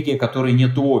привилегия, которой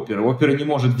нет у оперы. Опера не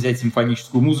может взять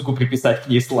симфоническую музыку, приписать к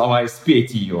ней слова и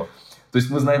спеть ее. То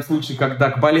есть мы знаем случаи, когда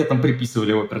к балетам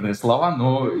приписывали оперные слова,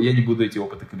 но я не буду эти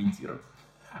опыты комментировать.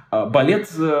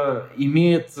 Балет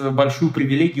имеет большую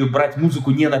привилегию брать музыку,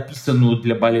 не написанную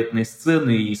для балетной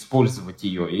сцены, и использовать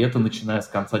ее. И это, начиная с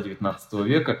конца XIX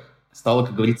века, стало,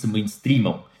 как говорится,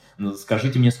 мейнстримом.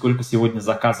 Скажите мне, сколько сегодня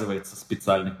заказывается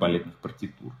специальных балетных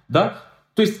партитур? Да?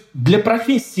 То есть для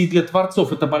профессии, для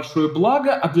творцов это большое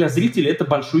благо, а для зрителя это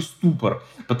большой ступор.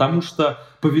 Потому что,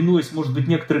 повинуясь, может быть,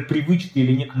 некоторой привычке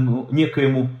или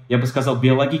некоему, я бы сказал,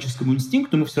 биологическому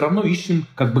инстинкту, мы все равно ищем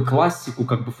как бы классику,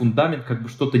 как бы фундамент, как бы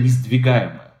что-то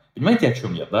несдвигаемое. Понимаете, о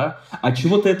чем я, да? А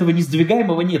чего-то этого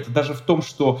несдвигаемого нет. Даже в том,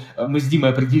 что мы с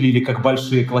Димой определили как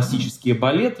большие классические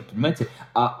балеты, понимаете?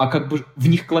 А как бы в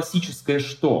них классическое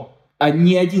что? А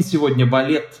ни один сегодня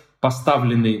балет,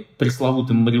 поставленный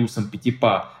пресловутым Мариусом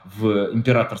Петипа в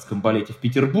императорском балете в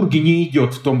Петербурге, не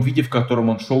идет в том виде, в котором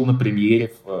он шел на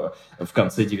премьере в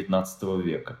конце XIX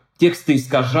века. Тексты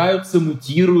искажаются,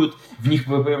 мутируют, в них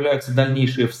появляются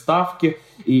дальнейшие вставки,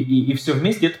 и все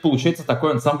вместе это получается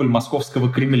такой ансамбль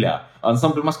Московского Кремля.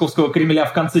 Ансамбль Московского Кремля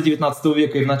в конце XIX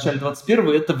века и в начале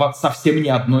XXI это совсем не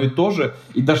одно и то же,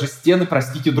 и даже стены,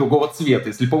 простите, другого цвета.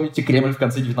 Если помните, Кремль в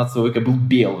конце XIX века был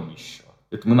белым еще.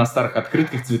 Это мы на старых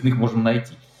открытках цветных можем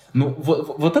найти. Ну,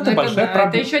 вот это большая проблема.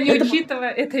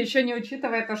 Это еще не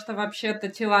учитывая то, что вообще-то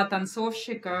тела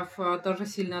танцовщиков тоже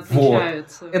сильно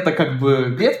отличаются. Вот. Это как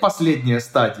бы предпоследняя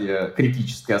стадия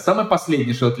критическая. А самое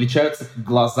последнее, что отличаются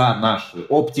глаза наши,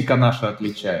 оптика наша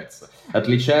отличается.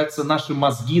 Отличаются наши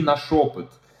мозги, наш опыт.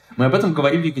 Мы об этом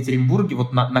говорим в Екатеринбурге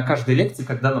вот на каждой лекции,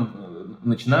 когда нам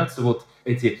начинаются вот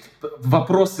эти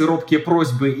вопросы, робкие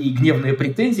просьбы и гневные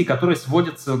претензии, которые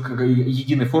сводятся к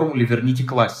единой формуле «верните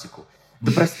классику».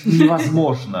 Да прости,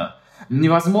 невозможно.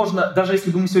 Невозможно, даже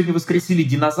если бы мы сегодня воскресили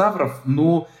динозавров,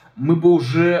 ну, мы бы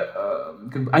уже,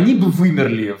 они бы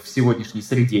вымерли в сегодняшней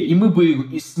среде, и мы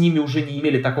бы с ними уже не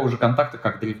имели такого же контакта,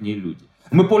 как древние люди.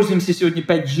 Мы пользуемся сегодня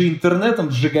 5G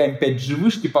интернетом, сжигаем 5G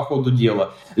вышки по ходу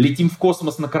дела, летим в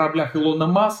космос на кораблях Илона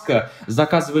Маска,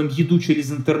 заказываем еду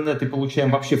через интернет и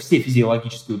получаем вообще все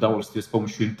физиологические удовольствия с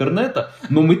помощью интернета,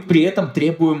 но мы при этом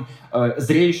требуем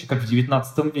зрелища, как в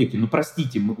 19 веке. Ну,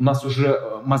 простите, у нас уже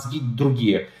мозги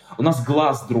другие, у нас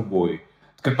глаз другой.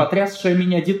 Как потрясшая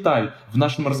меня деталь в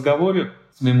нашем разговоре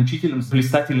с моим учителем, с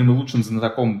блистательным и лучшим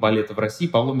знатоком балета в России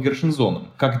Павлом Гершензоном.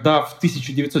 Когда в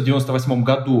 1998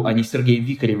 году они с Сергеем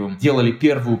Викаревым делали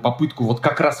первую попытку вот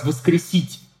как раз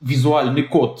воскресить визуальный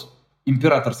код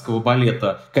императорского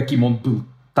балета, каким он был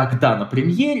тогда на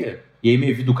премьере, я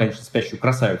имею в виду, конечно, «Спящую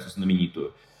красавицу»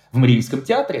 знаменитую, в Мариинском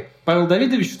театре, Павел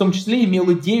Давидович в том числе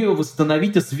имел идею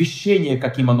восстановить освещение,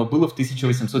 каким оно было в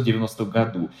 1890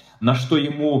 году, на что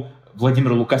ему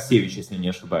Владимир Лукасевич, если не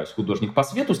ошибаюсь, художник по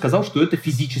свету, сказал, что это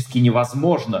физически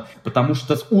невозможно, потому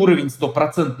что уровень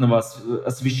стопроцентного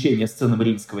освещения сцены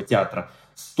Мариинского театра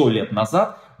 100 лет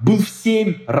назад был в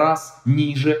 7 раз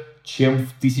ниже, чем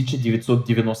в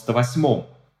 1998.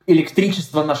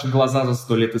 Электричество наши глаза за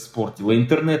 100 лет испортило,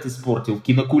 интернет испортил,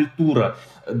 кинокультура,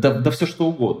 да все что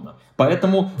угодно.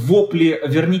 Поэтому вопли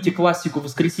 «верните классику,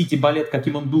 воскресите балет,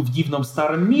 каким он был в дивном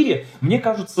старом мире», мне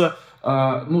кажутся,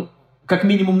 как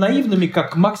минимум наивными,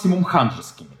 как максимум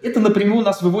ханжескими. Это напрямую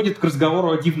нас выводит к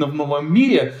разговору о дивном новом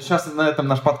мире. Сейчас на этом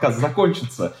наш подкаст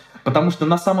закончится. Потому что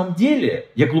на самом деле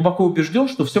я глубоко убежден,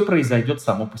 что все произойдет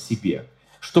само по себе.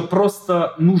 Что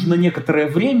просто нужно некоторое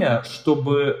время,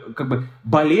 чтобы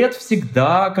балет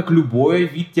всегда, как любой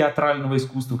вид театрального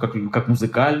искусства, как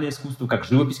музыкальное искусство, как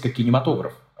живопись, как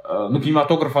кинематограф.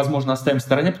 Кинематограф, возможно, оставим в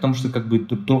стороне, потому что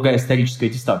другая историческая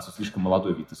дистанция, слишком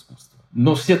молодой вид искусства.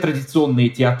 Но все традиционные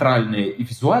театральные и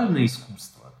визуальные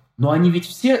искусства, но они ведь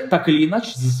все так или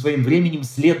иначе за своим временем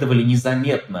следовали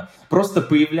незаметно. Просто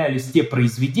появлялись те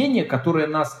произведения, которые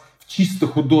нас в чисто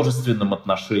художественном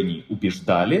отношении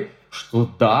убеждали, что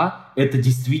да, это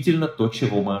действительно то,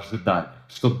 чего мы ожидали.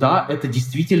 Что да, это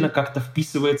действительно как-то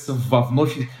вписывается в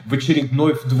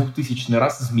очередной, в 2000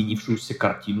 раз изменившуюся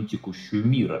картину текущего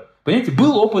мира. Понимаете,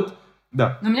 был опыт.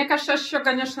 Да. Но мне кажется, еще,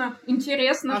 конечно,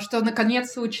 интересно, что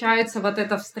наконец случается вот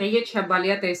эта встреча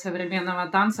балета и современного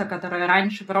танца, которые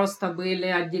раньше просто были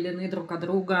отделены друг от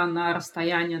друга на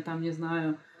расстояние,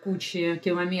 кучи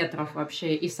километров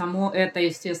вообще. И само это,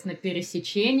 естественно,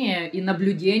 пересечение и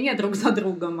наблюдение друг за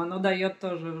другом, оно дает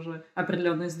тоже уже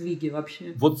определенные сдвиги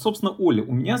вообще. Вот, собственно, Оля,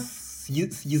 у меня с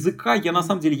языка,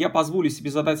 я позволю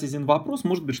себе задать один вопрос,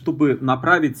 может быть, чтобы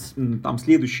направить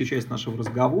следующую часть нашего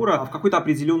разговора в какое-то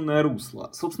определенное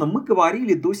русло. Собственно, мы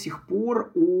говорили до сих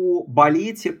пор о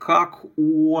балете как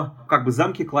о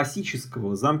замке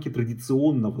классического, замке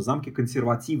традиционного, замке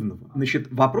консервативного. Значит,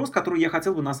 вопрос, который я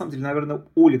хотел бы, на самом деле, наверное,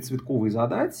 Оле Цветковой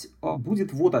задать,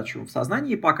 будет вот о чем. В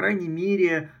сознании, по крайней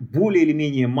мере, более или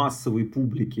менее массовой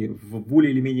публики, в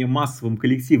более или менее массовом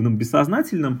коллективном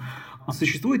бессознательном,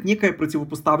 Существует некое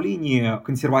противопоставление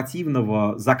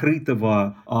консервативного,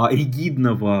 закрытого,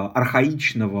 ригидного,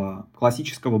 архаичного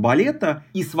классического балета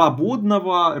и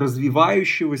свободного,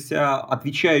 развивающегося,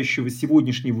 отвечающего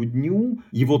сегодняшнему дню,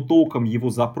 его токам, его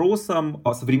запросам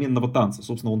современного танца.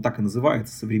 Собственно, он так и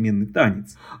называется, современный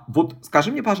танец. Вот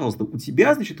скажи мне, пожалуйста, у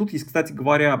тебя, значит, тут есть, кстати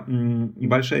говоря,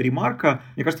 небольшая ремарка.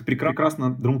 Мне кажется, прекрасна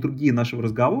драматургия нашего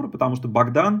разговора, потому что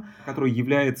Богдан, который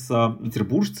является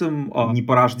петербуржцем не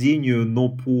по рождению, но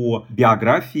по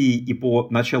биографии и по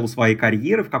началу своей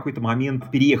карьеры, в какой-то момент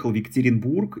переехал в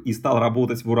Екатеринбург и стал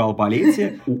работать в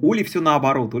Уралбалете. У Оли все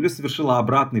наоборот. Оля совершила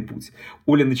обратный путь.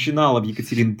 Оля начинала в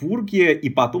Екатеринбурге и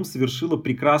потом совершила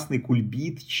прекрасный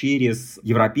кульбит через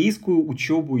европейскую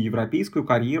учебу, европейскую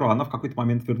карьеру. Она в какой-то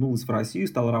момент вернулась в Россию и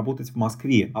стала работать в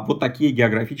Москве. А вот такие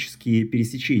географические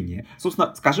пересечения.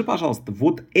 Собственно, скажи, пожалуйста,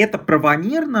 вот это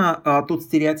правомерно тот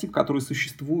стереотип, который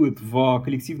существует в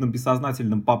коллективном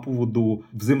бессознательном по поводу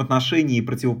взаимоотношений и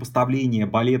противопоставления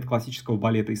классического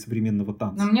балета и современного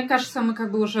танца? Но мне кажется, мы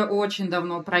как бы уже очень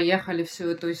давно проехали всю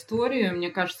эту историю. Мне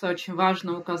кажется, очень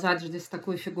важно указать здесь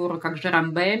такую фигуру, как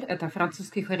Жером Бель. Это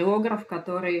французский хореограф,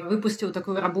 который выпустил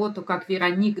такую работу, как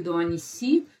 «Вероник до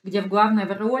Анисси», где в главной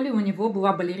роли у него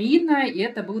была балерина, и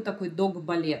это был такой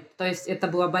дог-балет. То есть это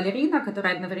была балерина,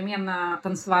 которая одновременно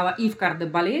танцевала и в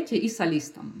кардебалете, и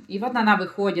солистом. И вот она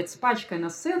выходит с пачкой на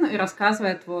сцену и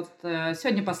рассказывает, вот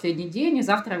сегодня последний день, и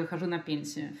завтра я выхожу на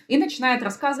пенсию. И начинает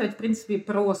рассказывать, в принципе,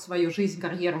 про свою жизнь,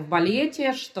 карьеру в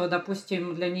балете, что,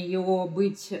 допустим, для нее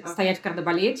стоять в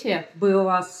кардебалете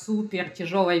было супер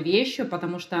тяжелой вещью,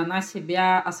 потому что она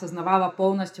себя осознавала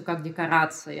полностью как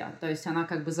декорация. То есть она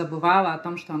как бы забывала о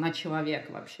том, что она человек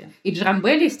вообще. И Жером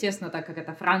Бель, естественно, так как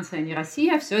это Франция, а не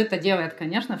Россия, все это делает,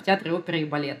 конечно, в театре оперы и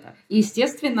балета. И,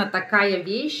 естественно, такая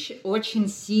вещь очень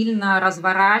сильно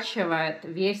разворачивает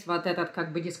весь вот этот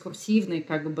как бы дискурсивный,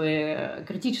 как бы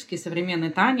критический современный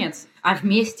танец, а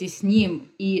вместе с ним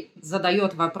и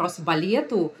задает вопрос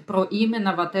балету про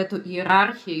именно вот эту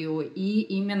иерархию и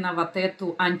именно вот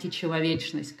эту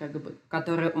античеловечность, как бы,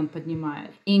 которую он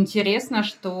поднимает. И интересно,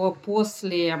 что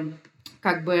после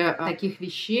как бы таких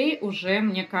вещей уже,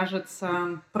 мне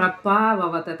кажется, пропала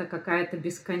вот эта какая-то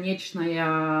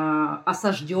бесконечная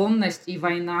осажденность и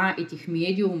война этих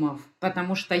медиумов,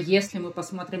 потому что если мы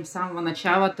посмотрим с самого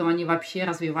начала, то они вообще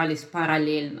развивались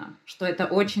параллельно, что это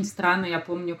очень странно. Я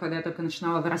помню, когда я только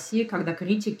начинала в России, когда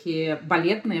критики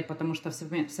балетные, потому что в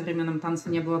современном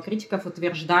танце не было критиков,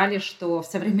 утверждали, что в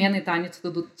современный танец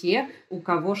идут те, у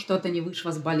кого что-то не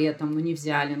вышло с балетом, не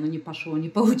взяли, не пошло, не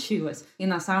получилось. И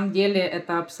на самом деле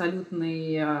это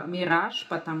абсолютный мираж,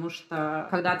 потому что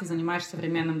когда ты занимаешься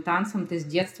современным танцем, ты с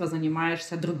детства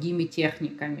занимаешься другими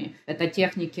техниками. Это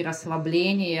техники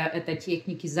расслабления, это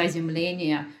техники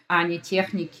заземления, а не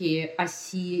техники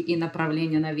оси и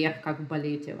направления наверх, как в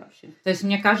балете вообще. То есть,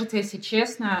 мне кажется, если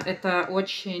честно, это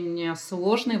очень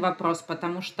сложный вопрос,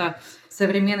 потому что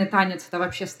современный танец — это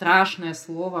вообще страшное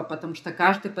слово, потому что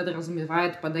каждый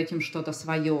подразумевает под этим что-то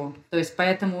свое. То есть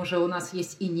поэтому уже у нас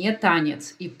есть и не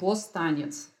танец, и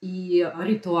посттанец, и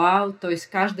ритуал. То есть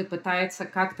каждый пытается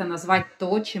как-то назвать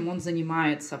то, чем он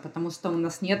занимается, потому что у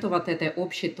нас нету вот этой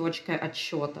общей точки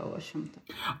отсчета, в общем-то.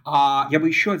 Я бы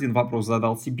еще один вопрос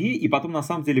задал тебе, и потом, на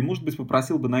самом деле, может быть,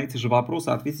 попросил бы на эти же вопросы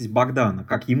ответить Богдана,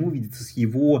 как ему видится с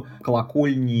его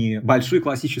колокольни большой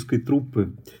классической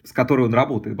труппы, с которой он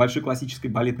работает, большой классической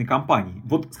балетной компании.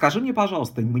 Вот скажи мне,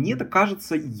 пожалуйста, мне-то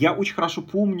кажется, я очень хорошо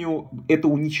помню это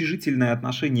уничижительное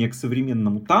отношение к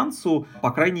современному танцу.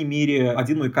 По крайней мере,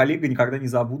 один мой коллега, никогда не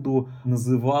забуду,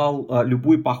 называл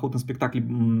любой поход на спектакль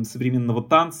современного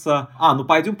танца: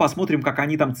 пойдем посмотрим, как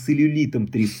они там целлюлитом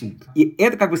трясут. И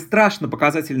это как бы страшно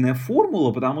показательная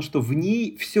формула, потому что в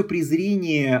ней все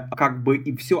презрение, как бы,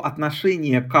 и все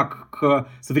отношение как к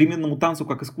современному танцу,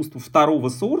 как искусству второго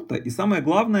сорта, и самое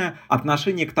главное,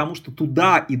 отношение к тому, что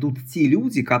туда идут те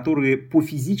люди, которые по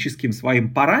физическим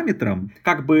своим параметрам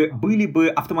как бы были бы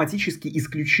автоматически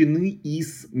исключены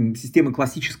из системы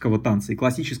классического танца и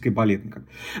классической балетной.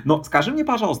 Но скажи мне,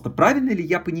 пожалуйста, правильно ли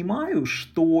я понимаю,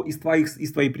 что из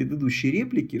твоей предыдущей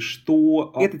реплики,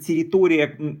 что эта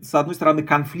территория, с одной стороны,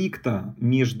 конфликта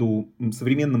между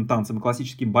современным танцем и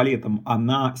классическим балетом,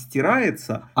 она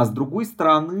стирается, а с другой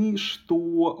стороны,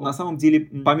 что на самом деле,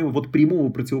 помимо вот прямого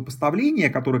противопоставления,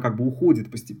 которое как бы уходит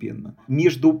постепенно,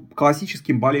 между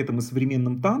классическим балетом и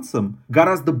современным танцем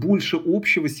гораздо больше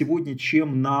общего сегодня,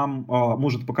 чем нам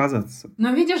может показаться.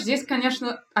 Но видишь, здесь,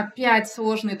 конечно, опять сложно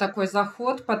сложный такой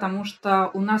заход, потому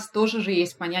что у нас тоже же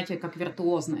есть понятие как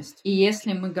виртуозность. И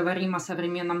если мы говорим о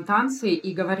современном танце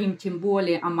и говорим тем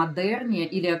более о модерне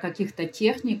или о каких-то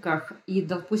техниках, и,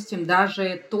 допустим,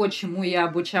 даже то, чему я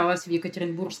обучалась в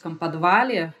Екатеринбургском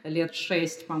подвале лет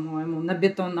 6, по-моему, на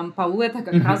бетонном полу, это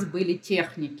как раз были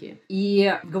техники.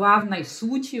 И главной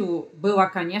сутью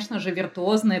было, конечно же,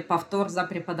 виртуозный повтор за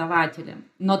преподавателем.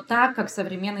 Но так как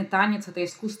современный танец — это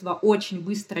искусство очень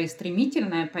быстрое и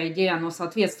стремительное, по идее, оно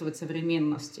соответствует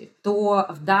современности, то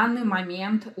в данный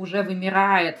момент уже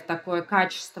вымирает такое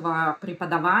качество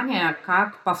преподавания,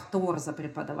 как повтор за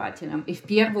преподавателем. И в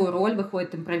первую роль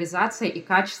выходит импровизация и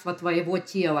качество твоего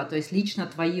тела, то есть лично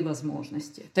твои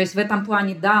возможности. То есть в этом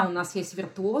плане, да, у нас есть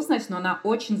виртуозность, но она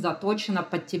очень заточена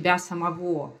под тебя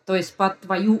самого. То есть под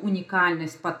твою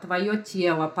уникальность, под твое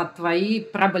тело, под твои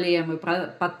проблемы,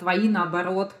 под твои,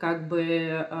 наоборот, как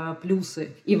бы плюсы.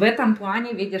 И в этом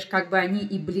плане, видишь, как бы они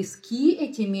и близки,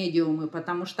 эти медиумы,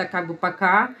 потому что как бы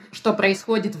пока, что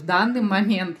происходит в данный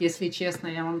момент, если честно,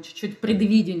 я вам чуть-чуть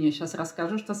предвидение сейчас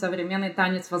расскажу, что современный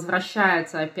танец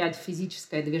возвращается опять в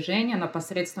физическое движение, но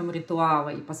посредством ритуала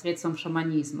и посредством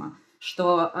шаманизма.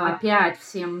 Что опять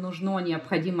всем нужно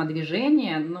необходимо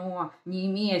движение, но не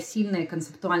имея сильной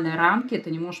концептуальной рамки,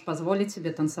 ты не можешь позволить себе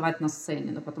танцевать на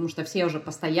сцене, ну, потому что все уже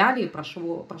постояли, и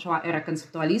прошла эра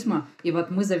концептуализма, и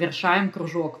вот мы завершаем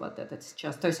кружок вот этот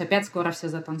сейчас, то есть опять скоро все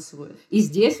затанцуют. И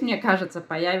здесь, мне кажется,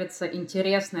 появится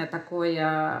интересное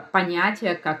такое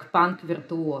понятие, как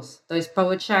панк-виртуоз. То есть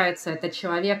получается, это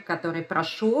человек, который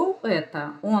прошел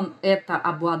это, он это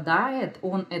обладает,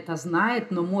 он это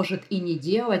знает, но может и не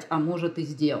делать, а может и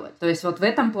сделать. То есть вот в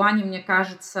этом плане, мне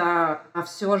кажется,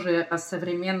 все же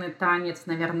современный танец,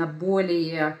 наверное,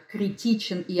 более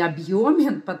критичен и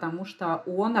объемен, потому что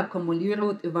он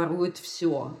аккумулирует и ворует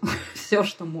все. Все,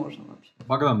 что можно вообще.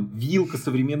 Богдан, вилка,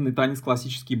 современный танец,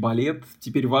 классический балет.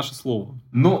 Теперь ваше слово.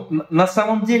 Ну, на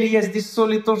самом деле я здесь с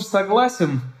Олей тоже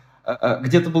согласен.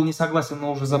 Где-то был не согласен,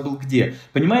 но уже забыл где.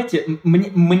 Понимаете,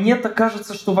 мне-то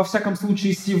кажется, что во всяком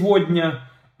случае сегодня...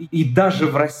 И даже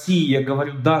в России, я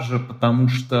говорю даже, потому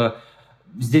что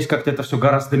здесь как-то это все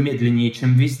гораздо медленнее,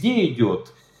 чем везде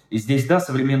идет. И здесь, да,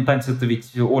 современный танец, это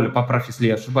ведь, Оля, поправь, если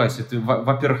я ошибаюсь, это,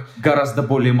 во-первых, гораздо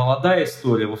более молодая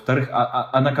история, во-вторых,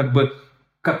 она как бы,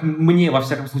 как мне, во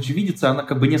всяком случае, видится, она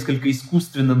как бы несколько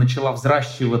искусственно начала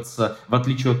взращиваться, в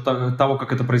отличие от того,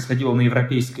 как это происходило на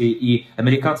европейской и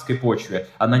американской почве.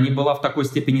 Она не была в такой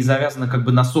степени завязана как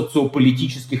бы на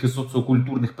социополитических и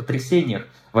социокультурных потрясениях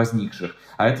возникших.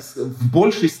 А это в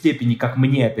большей степени, как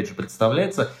мне, опять же,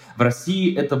 представляется, в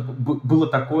России это была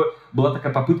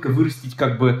такая попытка вырастить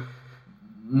как бы,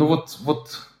 ну вот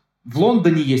в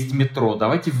Лондоне есть метро,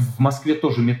 давайте в Москве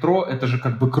тоже метро, это же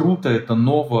как бы круто, это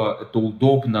ново, это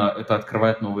удобно, это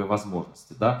открывает новые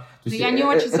возможности, да? То есть, я не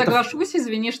очень соглашусь,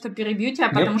 извини, что перебью тебя,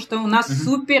 потому что у нас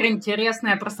супер интересно,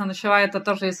 я просто начала это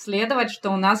тоже исследовать, что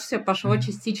у нас все пошло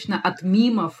частично от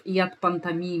мимов и от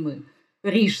пантомимы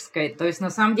рижской. То есть,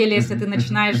 на самом деле, если ты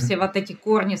начинаешь все вот эти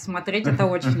корни смотреть, это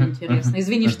очень интересно.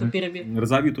 Извини, что перебил.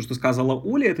 Разовью то, что сказала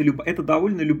Оля, это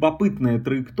довольно любопытная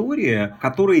траектория,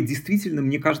 которая действительно,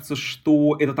 мне кажется,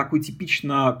 что это такой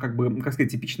типично, как бы, как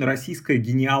сказать, типично российская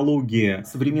генеалогия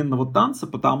современного танца,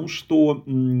 потому что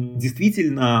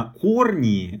действительно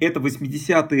корни — это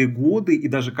 80-е годы и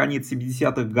даже конец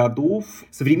 70-х годов.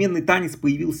 Современный танец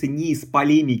появился не из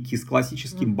полемики с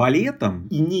классическим балетом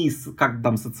и не из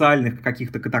социальных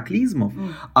каких-то катаклизмов,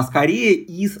 а скорее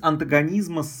из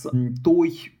антагонизма с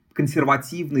той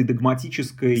консервативной,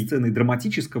 догматической сценой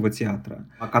драматического театра,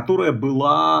 которая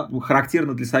была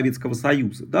характерна для Советского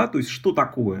Союза. Да? То есть, что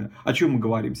такое? О чем мы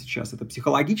говорим сейчас? Это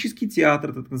психологический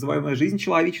театр, это так называемая жизнь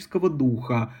человеческого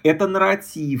духа, это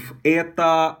нарратив,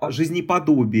 это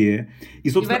жизнеподобие. И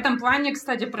в этом плане,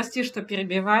 кстати, прости, что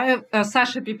перебиваю,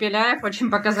 Саша Пепеляев очень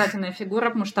показательная фигура,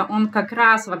 потому что он как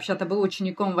раз вообще-то был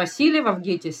учеником Васильева в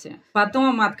ГИТИСе,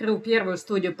 потом открыл первую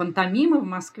студию пантомимы в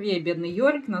Москве, «Бедный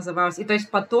Йорик» называлась, и то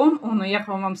есть потом он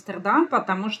уехал в Амстердам,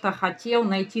 потому что хотел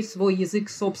найти свой язык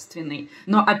собственный.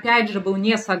 Но опять же был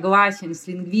не согласен с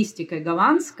лингвистикой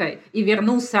голландской и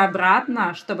вернулся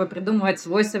обратно, чтобы придумывать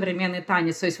свой современный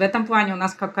танец. То есть в этом плане у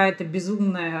нас какая-то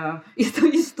безумная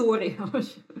история.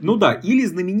 Ну да, или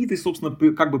знаменитый, собственно,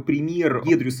 как бы пример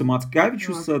Гедрюса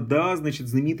Мацкевичуса, да, значит,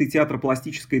 знаменитый театр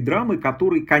пластической драмы,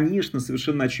 который, конечно,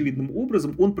 совершенно очевидным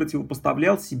образом, он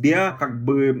противопоставлял себя как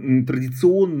бы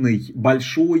традиционной,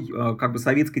 большой, как бы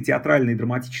советской театральной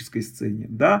драматической сцене,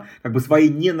 да, как бы своей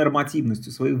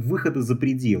ненормативностью, своей выхода за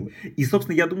пределы. И,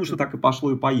 собственно, я думаю, что так и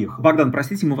пошло и поехало. Богдан,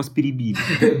 простите, мы вас перебили.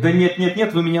 Да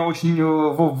нет, вы меня очень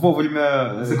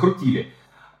вовремя закрутили.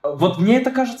 Вот мне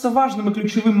это кажется важным и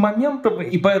ключевым моментом,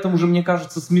 и поэтому же мне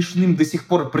кажется смешным до сих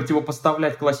пор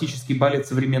противопоставлять классический балет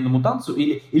современному танцу,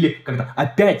 или когда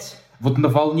опять вот на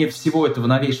волне всего этого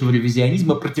новейшего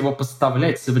ревизионизма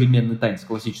противопоставлять современный танец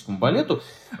классическому балету,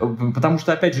 потому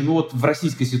что, опять же, ну вот в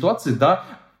российской ситуации, да,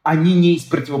 они не из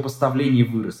противопоставлений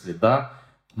выросли, да.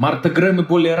 Марта Грэм и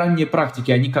более ранние практики,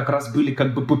 они как раз были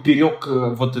как бы поперек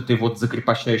вот этой вот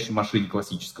закрепощающей машине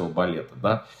классического балета,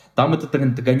 да. Там этот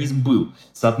антагонизм был,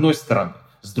 с одной стороны.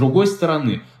 С другой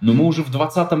стороны, но мы уже в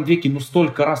 20 веке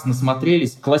столько раз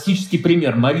насмотрелись. Классический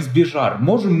пример, Морис Бежар.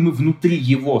 Можем мы внутри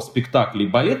его спектаклей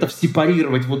балетов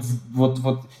сепарировать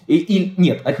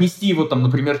нет, отнести его там,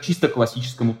 например, чисто к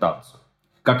классическому танцу?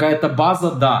 Какая-то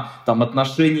база, да, там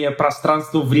отношение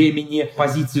пространства, времени,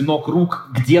 позиции ног, рук,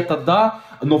 где-то да,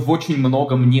 но в очень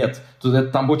многом нет.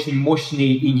 Там очень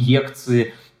мощные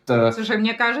инъекции. Слушай,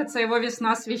 мне кажется, его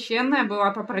 «Весна священная»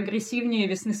 была попрогрессивнее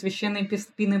 «Весны священной»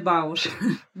 Пины Бауш.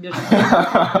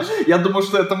 Я думаю,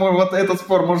 что это вот этот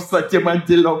спор может стать темой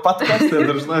отдельного подкаста. Я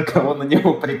даже знаю, кого на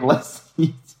него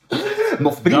пригласить. Но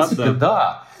в принципе,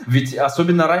 да. Ведь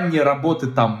особенно ранние работы,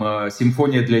 там,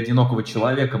 «Симфония для одинокого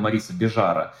человека» Мариса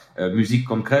Бежара, «Мюзик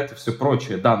конкрет» и все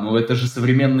прочее, да, но это же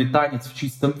современный танец в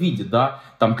чистом виде, да,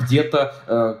 там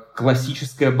где-то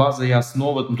классическая база и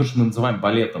основа, то, что мы называем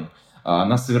балетом,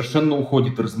 она совершенно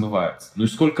уходит и размывается. Ну и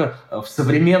сколько в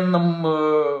современном,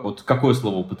 вот какое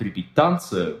слово употребить,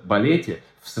 танце, балете,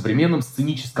 в современном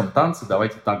сценическом танце,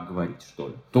 давайте так говорить, что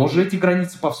ли. Тоже эти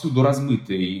границы повсюду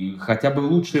размыты, и хотя бы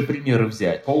лучшие примеры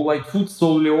взять. Пол Лайтфуд,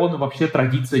 Сол Леон и вообще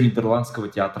традиция нидерландского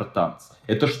театра танца.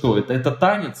 Это что? Это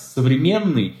танец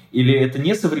современный или это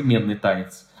не современный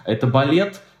танец? Это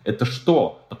балет? Это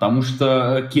что? Потому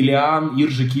что Килиан,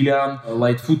 Иржи Килиан,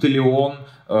 Лайтфуд и Леон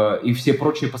и все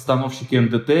прочие постановщики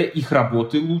НДТ, их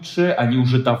работы лучшие, они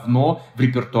уже давно в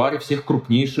репертуаре всех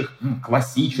крупнейших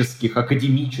классических,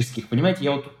 академических. Понимаете,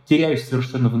 я вот тут теряюсь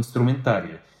совершенно в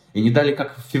инструментарии. И не дали,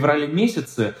 как в феврале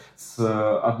месяце с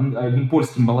одним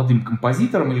польским молодым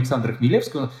композитором Александром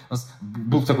Хмелевским, у нас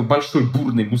был такой большой,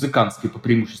 бурный, музыкантский по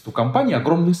преимуществу компании,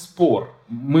 огромный спор.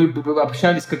 Мы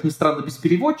общались, как ни странно, без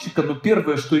переводчика, но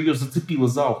первое, что ее зацепило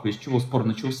за ухо, из чего спор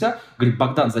начался, говорит: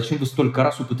 Богдан, зачем вы столько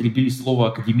раз употребили слово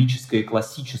академическое и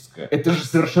классическое? Это же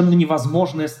совершенно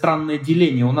невозможное странное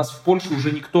деление. У нас в Польше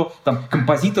уже никто, там,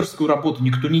 композиторскую работу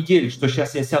никто не делит, что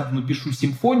сейчас я сяду, напишу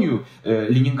симфонию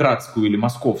ленинградскую или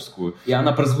московскую, и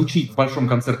она прозвучит в большом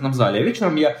концертном зале, а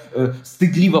вечером я,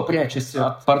 стыдливо прячась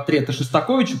от портрета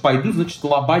Шостаковича, пойду, значит,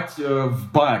 лобать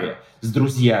в баре с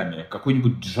друзьями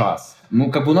какой-нибудь джаз.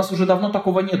 Ну, как бы у нас уже давно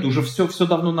такого нет, уже все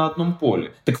давно на одном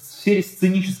поле. Так в сфере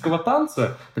сценического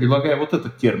танца, предлагаю вот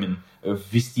этот термин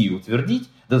ввести и утвердить,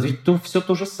 да ведь то все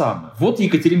то же самое. Вот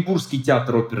Екатеринбургский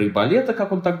театр оперы и балета,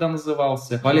 как он тогда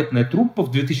назывался, балетная труппа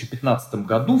в 2015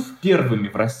 году первыми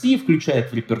в России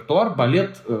включает в репертуар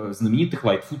балет знаменитых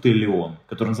Лайтфута и Леон,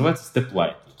 который называется «Step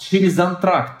Light». Через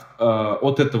антракт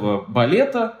от этого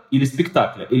балета или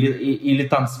спектакля, или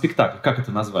танц-спектакль, как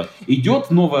это назвать,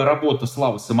 идет новая работа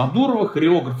Славы Самодурова,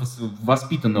 хореографа,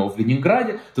 воспитанного в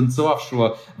Ленинграде,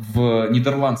 танцевавшего в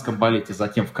нидерландском балете,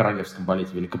 затем в королевском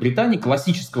балете Великобритании,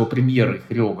 классического премьера и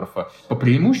хореографа по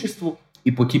преимуществу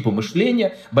и по типу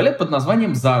мышления, балет под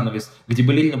названием «Занавес», где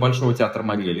балерина Большого театра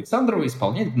Мария Александрова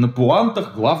исполняет на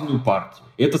пуантах главную партию.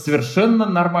 И это совершенно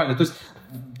нормально. То есть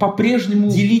по-прежнему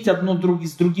делить одно с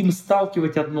другим и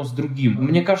сталкивать одно с другим.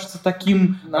 Мне кажется,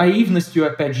 таким наивностью,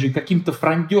 опять же, и каким-то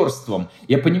фрондерством.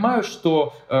 Я понимаю,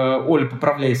 что, Оля,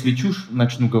 поправляй, если чушь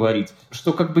начну говорить,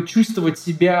 что как бы чувствовать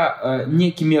себя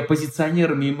некими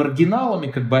оппозиционерами и маргиналами,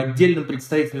 как бы отдельным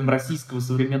представителем российского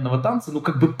современного танца, ну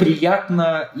как бы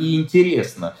приятно и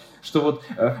интересно. Что вот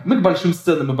мы к большим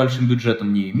сценам и большим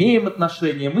бюджетам не имеем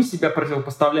отношения, мы себя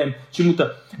противопоставляем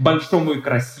чему-то большому и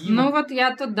красивому. Ну вот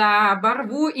я туда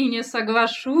оборву и не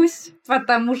соглашусь,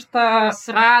 потому что с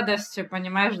радостью,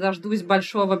 понимаешь, дождусь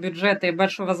большого бюджета и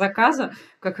большого заказа,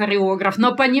 как хореограф.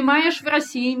 Но, понимаешь, в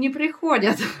России не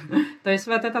приходят. То есть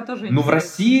вот это тоже интересно. Ну, в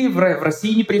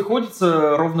России не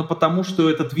приходится ровно потому,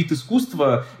 что этот вид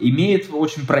искусства имеет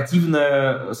очень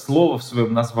противное слово в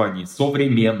своем названии —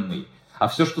 современный. А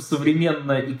все, что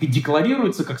современно и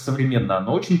декларируется как современно,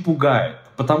 оно очень пугает.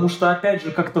 Потому что, опять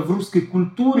же, как-то в русской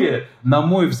культуре, на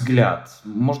мой взгляд,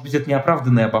 может быть, это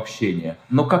неоправданное обобщение,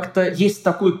 но как-то есть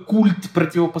такой культ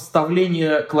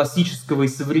противопоставления классического и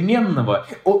современного.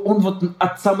 Он вот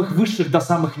от самых высших до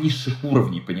самых низших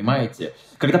уровней, понимаете?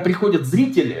 Когда приходят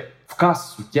зрители в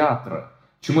кассу театра,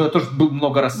 чему я тоже был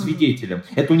много раз свидетелем.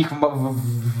 Это у них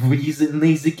на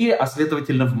языке, а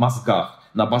следовательно в мозгах,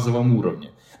 на базовом уровне.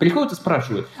 Приходят и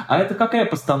спрашивают, а это какая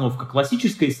постановка,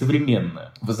 классическая и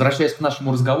современная? Возвращаясь к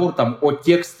нашему разговору там, о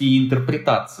тексте и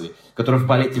интерпретации, которые в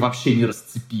балете вообще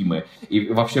нерасцепимы, и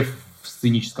вообще в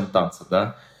сценическом танце,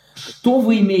 да? Что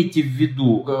вы имеете в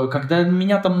виду, когда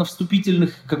меня там на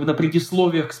вступительных, на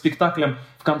предисловиях к спектаклям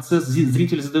в конце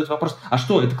зритель задает вопрос, а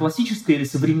что, это классическая или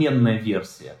современная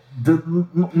версия? Да,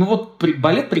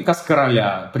 балет «Приказ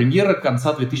короля», премьера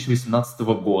конца 2018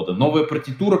 года, новая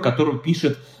партитура, которую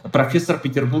пишет профессор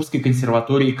Петербургской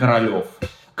консерватории Королев,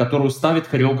 которую ставит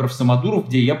хореограф Самодуров,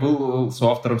 где я был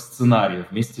соавтором сценария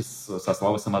вместе со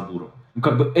Славой Самодуровым.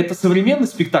 Это современный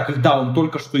спектакль, да, он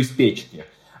только что из печки.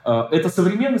 Это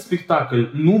современный спектакль,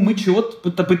 мы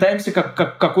чего-то пытаемся,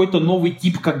 какой-то новый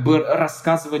тип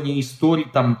рассказывания историй,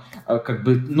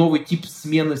 новый тип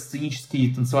смены сценической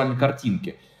и танцевальной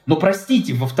картинки. Но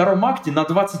простите, во втором акте на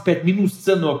 25 минут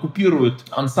сцену оккупирует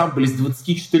ансамбль из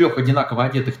 24 одинаково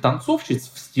одетых танцовщиц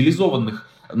в стилизованных,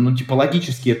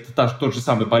 типологически это тот же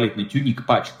самый балетный тюник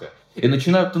 «Пачка». И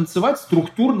начинают танцевать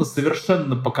структурно,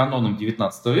 совершенно по канонам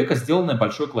 19 века, сделанное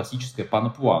большое классическое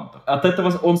панопуанто. От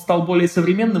этого он стал более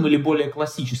современным или более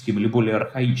классическим, или более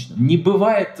архаичным. Не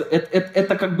бывает,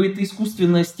 это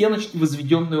искусственные стеночки,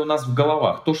 возведенные у нас в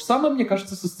головах. То же самое, мне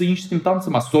кажется, со сценическим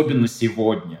танцем, особенно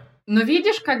сегодня. Но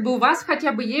видишь, у вас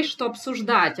хотя бы есть что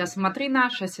обсуждать. А смотри,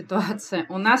 наша ситуация.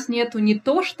 У нас нету не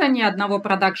то, что ни одного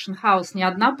продакшн-хаус, ни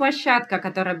одна площадка,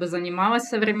 которая бы занималась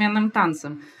современным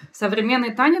танцем.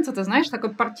 Современный танец, это, знаешь, такой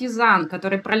партизан,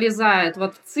 который пролезает.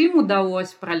 Вот в ЦИМ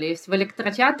удалось пролезть, в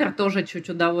электротеатр тоже чуть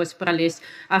удалось пролезть.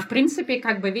 А в принципе,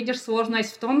 видишь,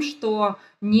 сложность в том, что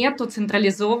нету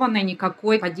централизованной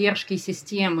никакой поддержки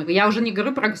системы. Я уже не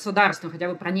говорю про государственную, хотя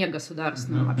бы про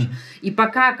негосударственную вообще. И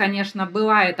пока, конечно,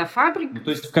 была эта фабрика... То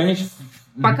есть, конечно...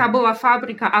 Пока была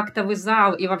фабрика, актовый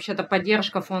зал и вообще-то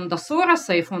поддержка фонда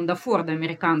Сороса и фонда Форда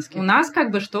американских, у нас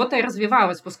что-то и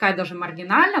развивалось, пускай даже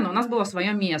маргинально, но у нас было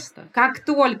свое место. Как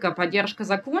только поддержка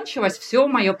закончилась, все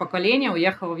мое поколение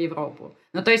уехало в Европу.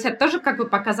 То есть это тоже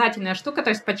показательная штука, то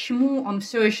есть почему он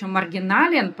все еще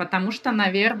маргинален, потому что,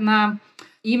 наверное...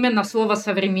 Именно слово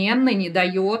 «современный» не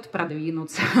дает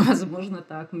продвинуться. Возможно,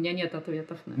 так. У меня нет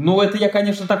ответов на это. Это я,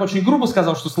 конечно, так очень грубо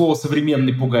сказал, что слово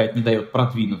 «современный» пугает, не дает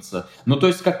продвинуться. То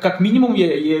есть, как минимум,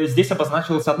 здесь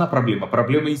обозначилась одна проблема.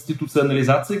 Проблема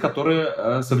институционализации,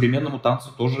 которая современному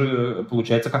танцу тоже,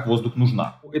 получается, как воздух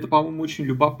нужна. Это, по-моему, очень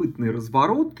любопытный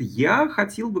разворот. Я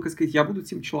хотел бы, я буду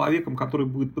тем человеком, который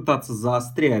будет пытаться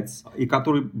заострять и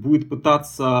который будет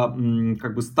пытаться,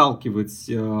 сталкивать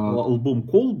лбом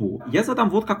колбу. Я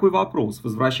задам вот какой вопрос.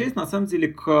 Возвращаясь, на самом деле,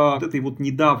 к этой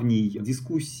недавней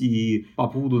дискуссии по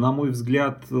поводу, на мой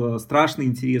взгляд, страшно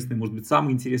интересной, может быть,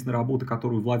 самой интересной работы,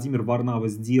 которую Владимир Варнава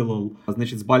сделал,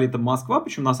 с балетом «Москва».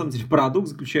 Причем, на самом деле,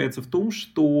 парадокс заключается в том,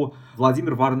 что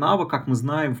Владимир Варнава, как мы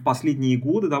знаем, в последние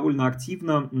годы довольно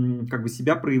активно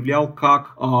себя проявлял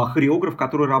как хореограф,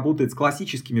 который работает с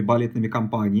классическими балетными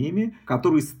компаниями,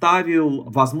 который ставил,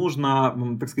 возможно,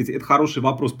 это хороший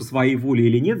вопрос, по своей воле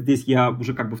или нет, здесь я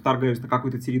уже вторгаюсь на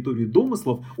какую-то территорию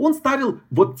домыслов, он ставил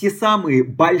те самые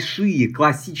большие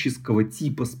классического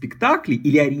типа спектакли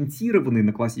или ориентированные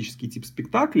на классический тип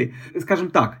спектакли.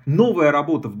 Скажем так, новая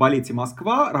работа в балете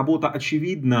 «Москва», работа,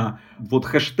 очевидно,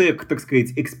 хэштег,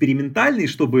 экспериментальный,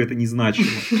 что бы это ни значило,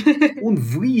 он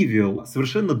выявил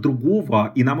совершенно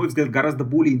другого и, на мой взгляд, гораздо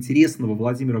более интересного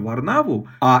Владимира Варнаву,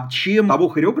 чем того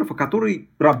хореографа, который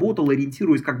работал,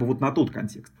 ориентируясь на тот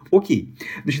контекст. Окей.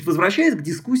 Возвращаясь к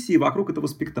дискуссии вокруг этого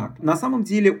спектакля. На самом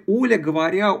деле, Оля,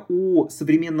 говоря о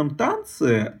современном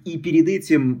танце, и перед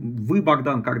этим вы,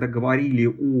 Богдан, когда говорили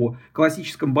о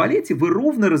классическом балете, вы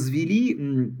ровно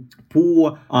развели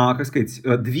по,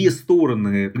 две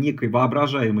стороны некой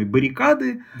воображаемой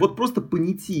баррикады, просто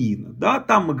понятийно. Да?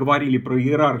 Там мы говорили про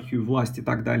иерархию власти и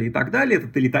так далее,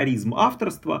 тоталитаризм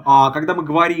авторства. А когда мы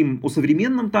говорим о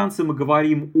современном танце, мы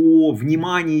говорим о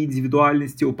внимании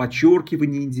индивидуальности, о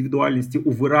подчеркивании индивидуальности, о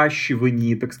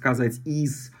выращивании,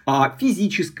 из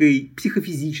физической,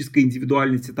 психофизической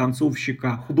индивидуальности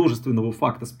танцовщика, художественного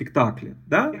факта спектакля.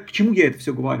 Да? К чему я это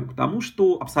все говорю? К тому,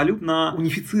 что абсолютно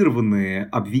унифицированные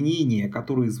обвинения,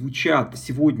 которые звучат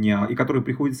сегодня и которые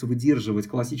приходится выдерживать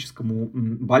классическому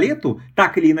балету,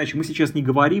 так или иначе, мы сейчас не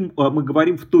говорим, мы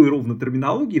говорим в той ровно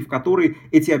терминологии, в которой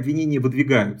эти обвинения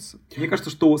выдвигаются. Мне кажется,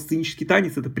 что сценический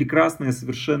танец — это прекрасная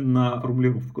совершенно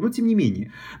формулировка. Но тем не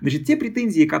менее, те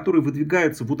претензии, которые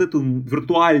выдвигаются этому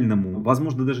виртуальному,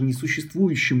 возможно, даже не существующему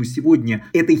существующему сегодня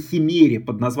этой химере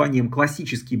под названием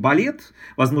классический балет,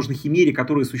 возможно, химере,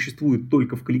 которая существует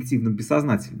только в коллективном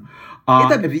бессознательном.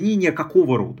 Это обвинения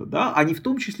какого рода? Да? Они в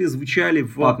том числе звучали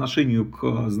в отношении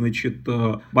к, значит,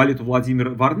 балету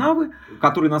Владимира Варнавы,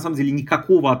 который на самом деле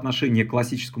никакого отношения к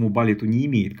классическому балету не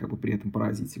имеет, как бы при этом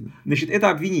поразительно. Значит, это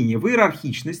обвинение в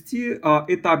иерархичности,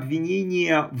 это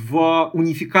обвинение в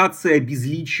унификации,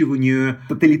 обезличивании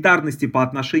тоталитарности по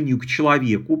отношению к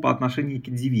человеку, по отношению к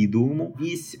индивидууму.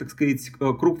 Есть, так сказать,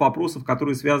 круг вопросов,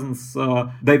 который связан с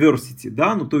diversity,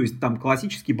 да, ну то есть там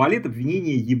классический балет,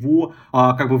 обвинение его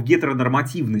как бы в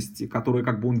гетеронормативности, которую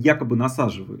как бы он якобы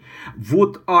насаживает.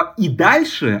 Вот и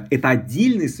дальше это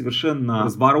отдельный совершенно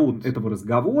разворот этого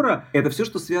разговора. Это все,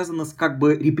 что связано с как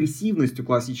бы репрессивностью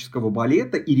классического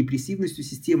балета и репрессивностью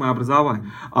системы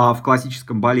образования в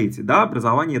классическом балете, да,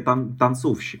 образование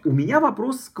танцовщик. У меня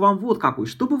вопрос к вам вот какой.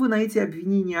 Что бы вы на эти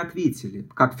обвинения ответили?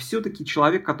 Как все-таки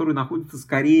человек, который находится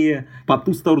скорее по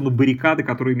ту сторону баррикады,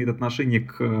 который имеет отношение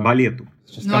к балету?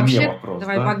 Сейчас ко мне вопрос.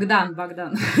 Давай, да?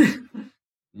 Богдан.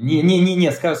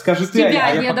 Не, скажи ты,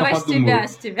 а я потом подумаю.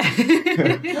 С тебя.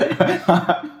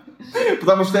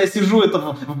 Потому что я сижу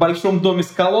в большом доме с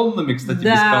колоннами, кстати,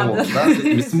 без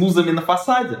колонн, с музами на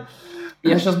фасаде.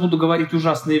 Я сейчас буду говорить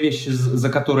ужасные вещи, за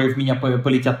которые в меня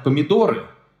полетят помидоры,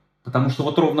 потому что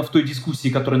вот ровно в той дискуссии,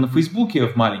 которая на Фейсбуке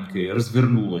в маленькой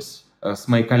развернулась, с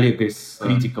моей коллегой, с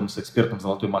критиком, с экспертом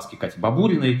 «Золотой маски» Катей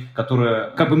Бабуриной,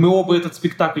 которая, как бы мы оба этот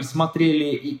спектакль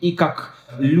смотрели, и как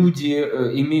люди,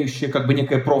 имеющие как бы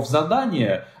некое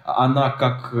профзадание, она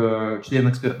как член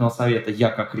экспертного совета, я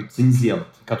как рецензент,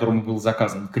 которому был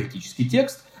заказан критический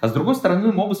текст, а с другой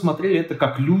стороны мы оба смотрели это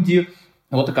как люди,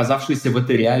 вот оказавшиеся в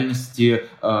этой реальности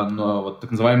вот,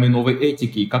 так называемой новой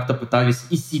этики, и как-то пытались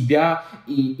и себя,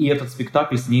 и этот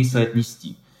спектакль с ней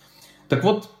соотнести. Так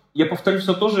вот, я повторю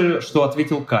все то же, что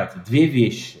ответил Катя. Две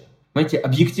вещи. Понимаете,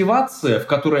 объективация, в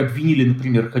которой обвинили,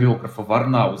 например, хореографа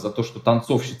Варнаву за то, что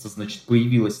танцовщица, значит,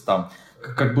 появилась там,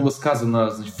 как было сказано,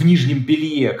 значит, в нижнем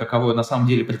белье, каковое на самом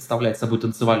деле представляет собой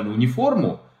танцевальную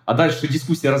униформу, а дальше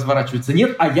дискуссия разворачивается.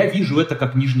 Нет, а я вижу это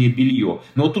как нижнее белье.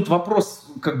 Но вот тут вопрос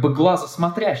как бы глаза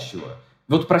смотрящего.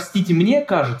 Вот простите, мне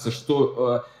кажется,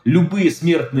 что любые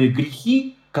смертные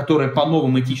грехи, которые по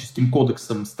новым этическим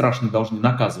кодексам страшно должны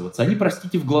наказываться, они,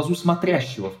 простите, в глазу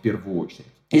смотрящего в первую очередь.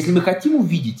 Если мы хотим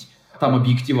увидеть там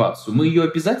объективацию, мы ее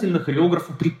обязательно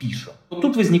хореографу припишем. Вот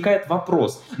тут возникает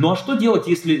вопрос, ну а что делать,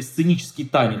 если сценический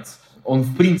танец, он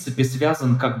в принципе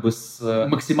связан как бы с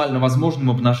максимально возможным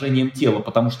обнажением тела,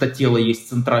 потому что тело есть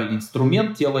центральный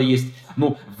инструмент, тело есть,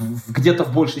 ну, где-то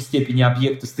в большей степени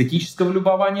объект эстетического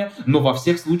любования, но во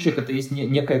всех случаях это есть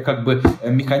некое как бы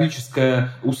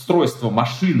механическое устройство,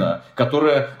 машина,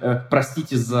 которая,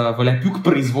 простите за валяпюк,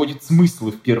 производит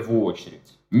смыслы в первую очередь.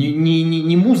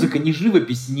 Не музыка, не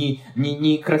живопись,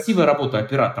 не красивая работа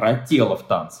оператора, а тело в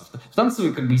танце. В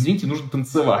танце, как бы, извините, нужно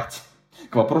танцевать.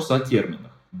 К вопросу о терминах.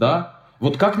 Да?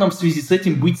 Вот как нам в связи с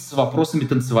этим быть с вопросами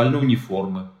танцевальной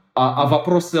униформы? А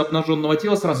вопросы обнаженного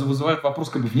тела сразу вызывают вопрос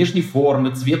как бы внешней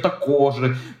формы, цвета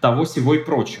кожи, того, сего и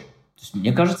прочего. То есть,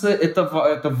 мне кажется, это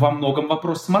во многом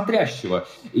вопрос смотрящего.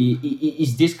 И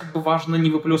здесь как бы важно не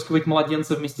выплескивать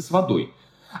младенца вместе с водой.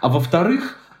 А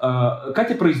во-вторых,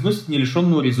 Катя произносит не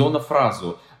лишенную резона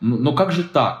фразу. Но как же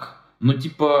так? Ну,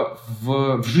 типа,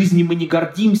 в жизни мы не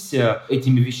гордимся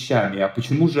этими вещами, а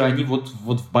почему же они вот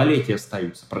в балете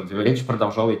остаются? Речь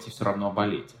продолжала идти все равно о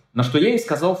балете. На что я ей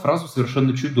сказал фразу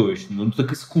совершенно чудовищную. Ну,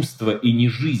 так искусство и не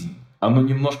жизнь. Оно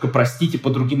немножко, простите,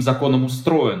 по другим законам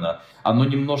устроено. Оно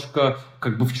немножко,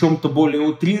 как бы, в чем-то более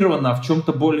утрировано, а в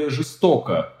чем-то более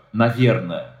жестоко,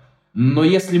 наверное. Но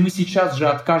если мы сейчас же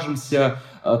откажемся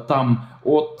там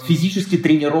от физически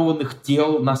тренированных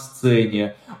тел на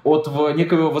сцене, от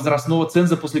некого возрастного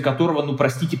ценза, после которого, ну,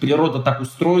 простите, природа так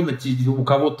устроена, у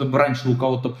кого-то раньше, у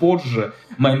кого-то позже.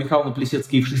 Майя Михайловна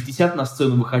Плесецкая и в 60 на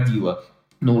сцену выходила,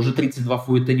 но уже 32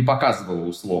 фуэте не показывала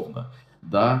условно,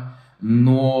 да,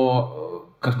 но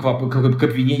к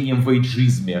обвинениям в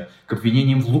эйджизме, к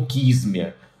обвинениям в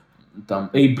лукизме, там,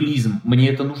 эйблизм, мне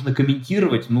это нужно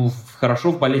комментировать, ну,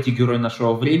 хорошо, в балете «Герой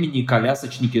нашего времени»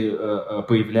 колясочники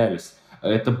появлялись.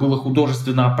 Это было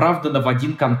художественно оправдано в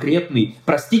один конкретный,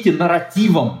 простите,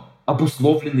 нарративом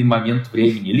обусловленный момент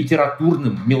времени,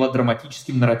 литературным,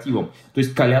 мелодраматическим нарративом. То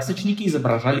есть колясочники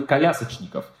изображали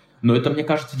колясочников. Но это, мне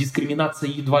кажется, дискриминация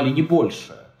едва ли не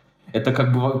больше. Это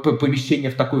как бы помещение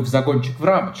в такой в загончик в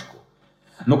рамочку.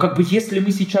 Но как бы если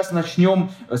мы сейчас начнем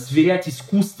сверять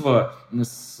искусство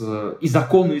и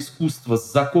законы искусства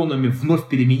с законами вновь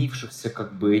переменившихся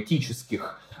как бы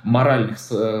этических, моральных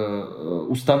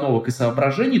установок и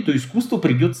соображений, то искусство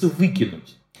придется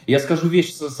выкинуть. Я скажу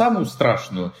вещь самую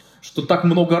страшную, что так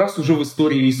много раз уже в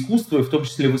истории искусства, и в том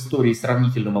числе в истории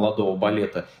сравнительно молодого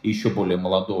балета и еще более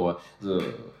молодого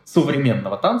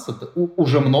современного танца,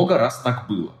 уже много раз так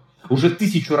было. Уже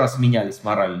 1000 раз менялись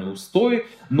моральные устои,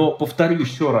 но, повторю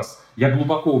еще раз, я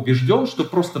глубоко убежден, что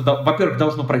просто, во-первых,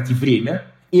 должно пройти время,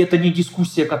 и это не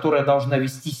дискуссия, которая должна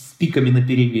вестись с пиками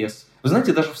наперевес. Вы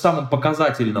знаете, даже в самом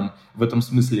показательном в этом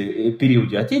смысле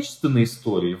периоде отечественной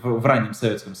истории, в раннем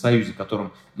Советском Союзе,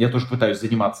 которым я тоже пытаюсь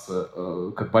заниматься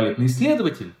как балетный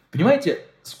исследователь, понимаете,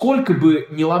 сколько бы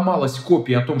ни ломалась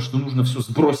копия о том, что нужно все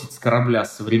сбросить с корабля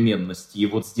современности и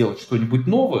вот сделать что-нибудь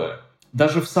новое,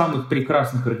 даже в самых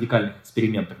прекрасных радикальных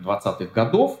экспериментах 20-х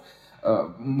годов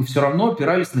мы все равно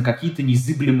опирались на какие-то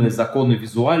незыблемые законы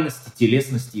визуальности,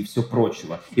 телесности и все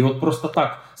прочего. И вот просто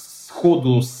так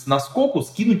сходу с наскоку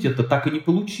скинуть это так и не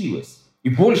получилось. И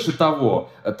больше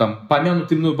того, там,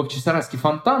 помянутый мной Бахчисарайский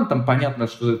фонтан, там понятно,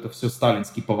 что это все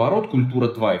сталинский поворот, культура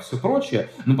 2 и все прочее,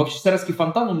 но Бахчисарайский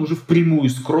фонтан, он уже впрямую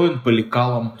скроен по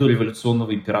лекалам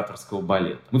дореволюционного императорского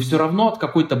балета. Мы все равно от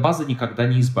какой-то базы никогда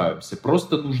не избавимся.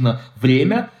 Просто нужно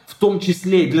время, в том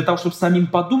числе для того, чтобы самим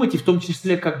подумать, и в том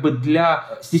числе как бы для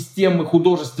системы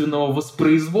художественного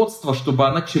воспроизводства, чтобы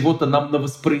она чего-то нам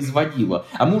навоспроизводила.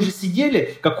 А мы уже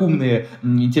сидели, как умные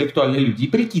интеллектуальные люди, и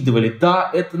прикидывали, да,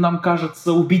 это нам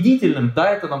кажется убедительным, да,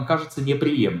 это нам кажется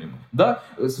неприемлемым. Да?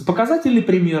 Показательный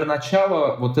пример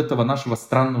начала вот этого нашего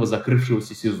странного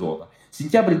закрывшегося сезона.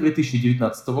 Сентябрь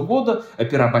 2019 года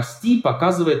опера «Басти»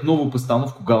 показывает новую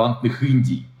постановку «Галантных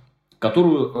Индий»,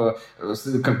 которую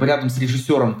как бы рядом с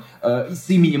режиссером, с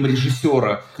именем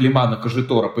режиссера Климана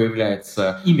Кожитора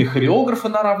появляется имя хореографа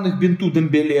на равных Бенту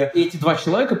Дембеле. И эти два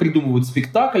человека придумывают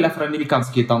спектакль,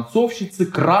 афроамериканские танцовщицы,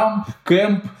 крам,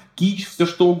 кэмп, кич, все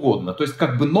что угодно. То есть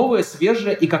как бы новое,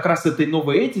 свежее и как раз этой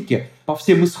новой этике по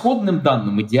всем исходным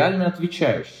данным идеально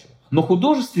отвечающее. Но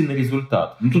художественный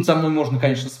результат, ну тут со мной можно,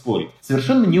 конечно, спорить,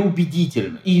 совершенно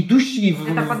неубедительный. И идущий в...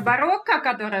 Это под барокко,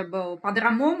 который был, под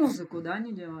Рамо музыку, да,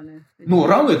 не делали? Ну,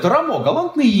 это Рамо.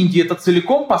 «Галантные Индии» — это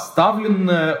целиком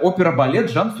поставленная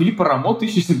опера-балет Жан-Филиппа Рамо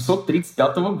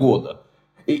 1735 года.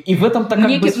 И в этом-то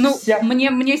как бы вся...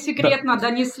 Мне секретно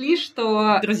донесли,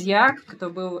 что друзья, кто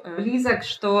был близок,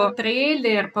 что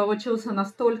трейлер получился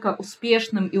настолько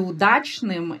успешным и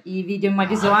удачным, и, видимо,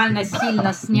 визуально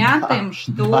сильно снятым,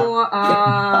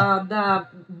 что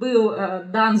был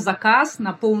дан заказ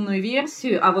на полную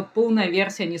версию, а вот полная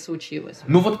версия не случилась.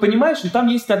 Ну вот понимаешь, и там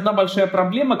есть одна большая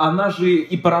проблема, она же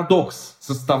и парадокс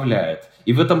составляет.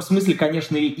 И в этом смысле,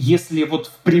 конечно, если вот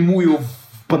впрямую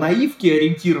по наивке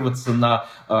ориентироваться на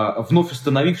вновь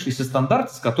установившиеся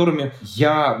стандарты, с которыми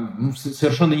я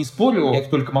совершенно не спорю, я их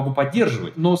только могу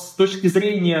поддерживать. Но с точки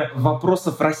зрения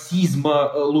вопросов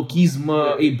расизма,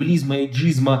 лукизма, эйблизма,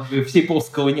 эйджизма, всей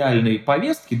постколониальной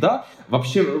повестки, да,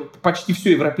 вообще почти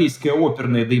все европейское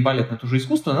оперное, да и балетное тоже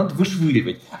искусство надо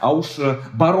вышвыривать. А уж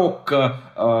барокко,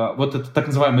 вот это так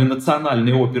называемые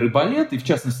национальные оперы и балеты, в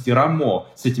частности Рамо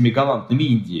с этими галантными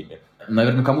Индиями,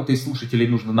 наверное, кому-то из слушателей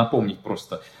нужно напомнить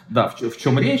просто, да, в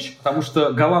чем речь, потому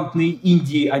что галантные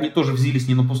Индии, они тоже взялись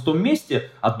не на пустом месте,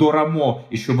 а до Рамо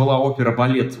еще была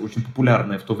опера-балет, очень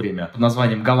популярная в то время, под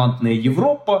названием «Галантная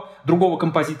Европа» другого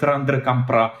композитора Андре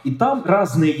Кампра. И там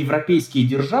разные европейские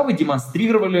державы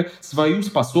демонстрировали свою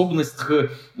способность к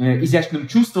изящным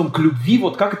чувствам, к любви,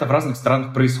 вот как это в разных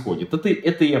странах происходит.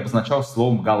 Это и обозначалось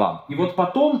словом «галант». И вот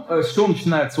потом все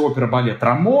начинается опера-балет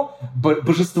Рамо,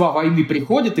 божества войны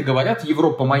приходят и говорят: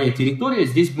 Европа моя территория,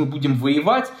 здесь мы будем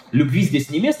воевать, любви здесь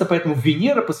не место, поэтому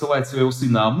Венера посылает своего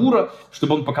сына Амура,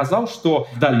 чтобы он показал, что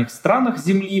в дальних странах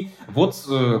Земли вот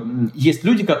есть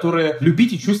люди, которые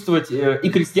любить и чувствовать, и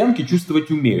крестьянки чувствовать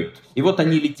умеют. И вот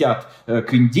они летят к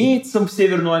индейцам в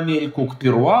Северную Америку, к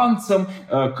перуанцам,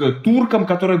 к туркам,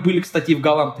 которые были, кстати, в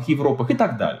галантных Европах и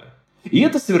так далее. И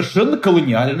это совершенно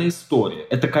колониальная история.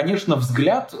 Это, конечно,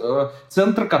 взгляд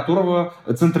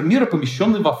центр мира,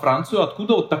 помещенный во Францию,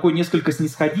 откуда вот такой несколько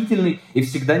снисходительный и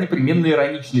всегда непременно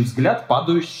ироничный взгляд,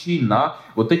 падающий на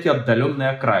вот эти отдаленные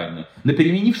окраины, на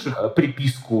переменивших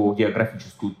приписку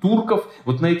географическую турков,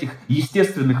 вот на этих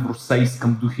естественных в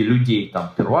руссоистском духе людей,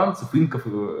 там, перуанцев, инков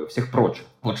и всех прочих.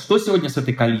 Вот что сегодня с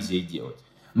этой коллизией делать?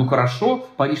 Ну хорошо,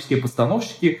 парижские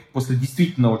постановщики после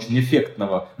действительно очень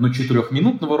эффектного, но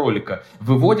 4-минутного ролика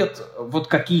выводят вот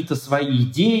какие-то свои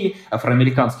идеи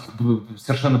афроамериканских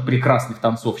совершенно прекрасных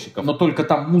танцовщиков, но только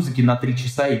там музыки на 3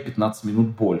 часа и 15 минут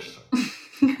больше.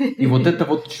 И вот это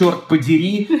вот, черт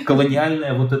подери,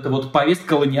 колониальная вот эта вот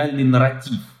повестка, колониальный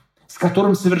нарратив. с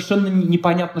которым совершенно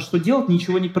непонятно, что делать,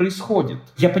 ничего не происходит.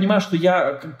 Я понимаю, что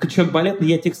я, как человек балетный,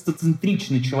 я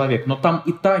текстоцентричный человек, но там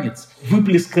и танец,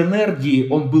 выплеск энергии,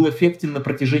 он был эффектен на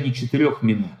протяжении 4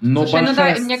 минут. Но Слушай,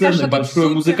 большая мне сцена, кажется, большое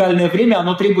музыкальное время,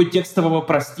 оно требует текстового,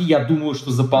 прости, я думаю,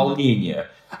 что заполнения.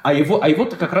 А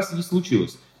его-то как раз и не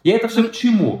случилось. Я это все к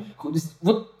чему?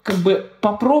 Вот как бы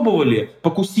попробовали,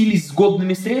 покусились с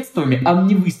годными средствами, а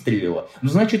не выстрелило. Ну,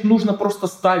 значит, нужно просто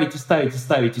ставить,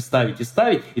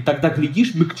 и тогда,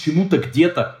 глядишь, мы к чему-то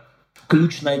где-то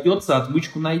ключ найдется,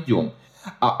 отмычку найдем.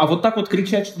 А вот так вот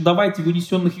кричать, что давайте в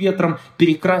 «Унесенных ветром»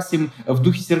 перекрасим в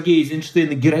духе Сергея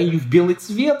Эйзенштейна героиню в белый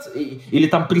цвет, или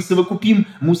там присовокупим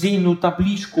музейную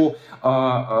табличку,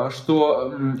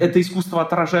 что это искусство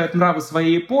отражает нравы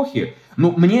своей эпохи.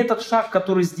 Ну, мне этот шаг,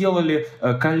 который сделали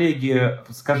коллеги,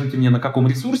 скажите мне, на каком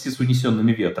ресурсе с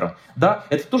 «Унесенными ветром», да,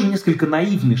 это тоже несколько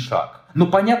наивный шаг. Но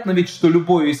понятно ведь, что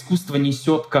любое искусство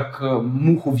несет, как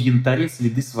муху в янтаре,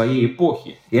 следы своей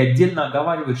эпохи. И отдельно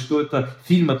оговаривает, что это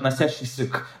фильм, относящийся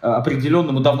к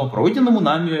определенному, давно пройденному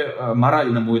нами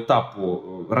моральному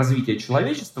этапу развития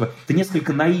человечества. Это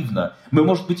несколько наивно. Мы,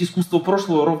 может быть, искусство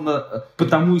прошлого ровно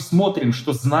потому и смотрим,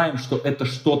 что знаем, что это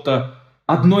что-то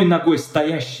одной ногой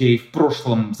стоящее в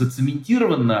прошлом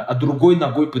зацементировано, а другой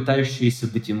ногой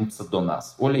пытающееся дотянуться до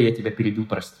нас. Оля, я тебя перебил,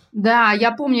 прости. Да,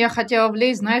 я помню, я хотела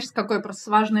влезть, знаешь, с какой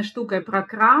просто важной штукой про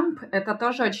крамп. Это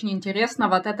тоже очень интересно,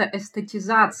 вот эта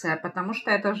эстетизация, потому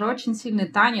что это же очень сильный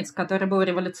танец, который был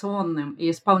революционным и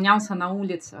исполнялся на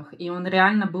улицах, и он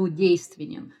реально был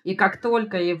действенен. И как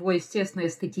только его, естественно,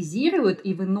 эстетизируют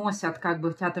и выносят как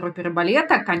бы в театр оперы и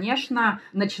балета, конечно,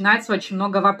 начинается очень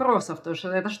много вопросов, потому что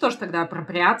это что ж тогда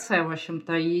апроприация, в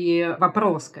общем-то, и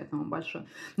вопрос к этому большой.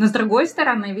 Но с другой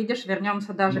стороны, видишь,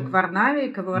 вернемся даже к Варнаве,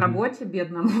 к его работе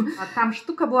бедному. А там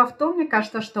штука была в том, мне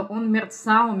кажется, что он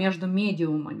мерцал между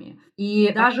медиумами.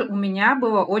 И даже у меня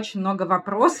было очень много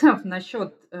вопросов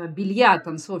насчет белья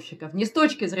танцовщиков. Не с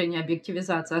точки зрения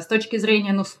объективизации, а с точки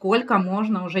зрения, ну сколько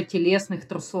можно уже телесных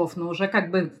трусов. Ну уже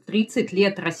как бы 30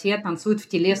 лет Россия танцует в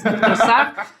телесных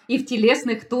трусах и в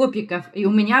телесных топиках. И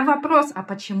у меня вопрос, а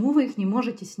почему вы их не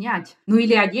можете снять? Ну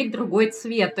или одеть другой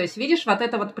цвет. То есть видишь, вот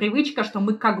эта вот привычка, что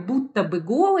мы как будто бы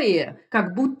голые,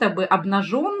 как будто бы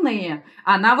обнаженные,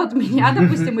 она вот меня,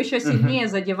 допустим, еще сильнее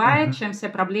задевает, чем все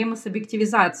проблемы с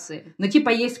объективизацией. Ну, типа,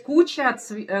 есть куча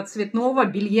цветного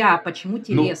белья, почему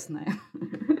телесное?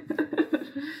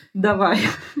 Давай.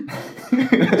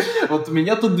 Вот у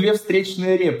меня тут 2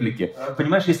 встречные реплики.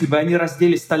 Понимаешь, если бы они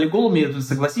разделись, стали голыми,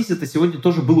 согласись, это сегодня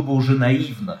тоже было бы уже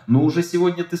наивно. Но уже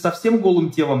сегодня ты совсем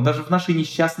голым телом, даже в нашей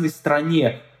несчастной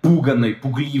стране, пуганой,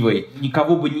 пугливой,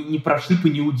 никого бы не прошиб и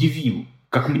не удивил.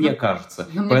 Как мне кажется.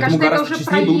 Но Поэтому мне кажется, гораздо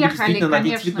честнее было бы действительно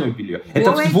надеть цветное белье.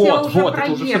 Это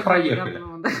это уже все проехали.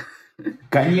 Давно, да.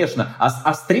 Конечно.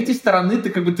 А с третьей стороны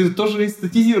ты тоже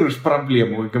эстетизируешь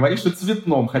проблему и говоришь о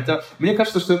цветном. Хотя мне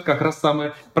кажется, что это как раз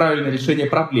самое правильное решение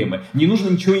проблемы. Не нужно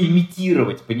ничего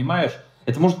имитировать, понимаешь?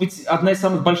 Это может быть одна из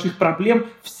самых больших проблем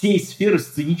всей сферы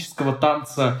сценического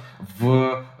танца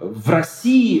в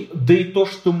России, да и то,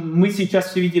 что мы сейчас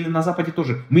все видели на Западе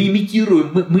тоже. Мы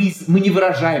имитируем, мы не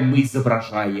выражаем, мы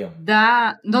изображаем.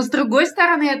 Да, но с другой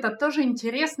стороны, это тоже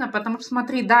интересно, потому что,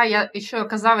 смотри, да, я еще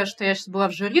оказалось, что я сейчас была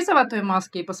в жюри «Золотой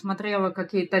маски» и посмотрела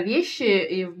какие-то вещи,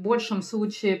 и в большем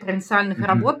случае провинциальных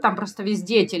работ там просто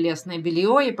везде телесное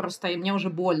белье, и просто и мне уже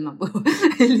больно было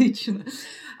лично.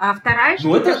 А вторая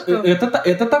штука,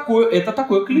 это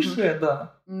такое клише,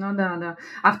 да. Ну да.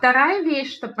 А вторая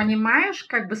вещь, что, понимаешь,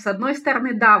 как бы с одной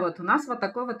стороны, да, вот у нас вот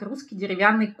такой вот русский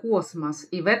деревянный космос.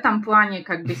 И в этом плане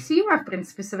как бы сила, в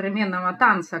принципе, современного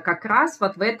танца как раз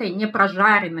вот в этой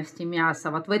непрожаренности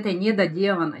мяса, вот в этой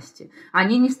недоделанности.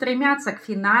 Они не стремятся к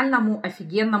финальному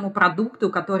офигенному продукту,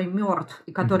 который мертв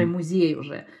и который музей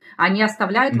уже. Они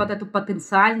оставляют вот эту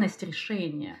потенциальность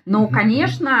решения. Но,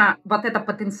 конечно, вот эта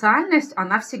потенциальность,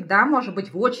 она всегда может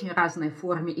быть в очень разной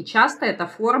форме. И часто эта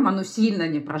форма, ну, сильно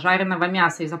не прожаренного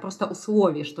мяса из-за просто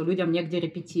условий, что людям негде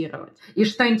репетировать. И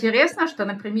что интересно, что,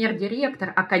 например,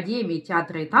 директор Академии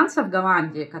театра и танца в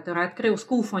Голландии, который открыл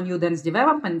School for New Dance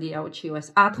Development, где я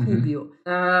училась, Ад Хубью,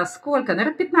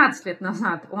 наверное, 15 лет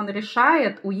назад, он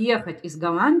решает уехать из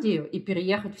Голландии и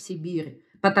переехать в Сибирь.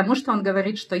 Потому что он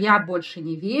говорит, что я больше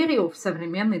не верю в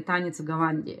современный танец в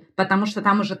Голландии. Потому что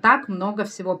там уже так много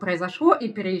всего произошло, и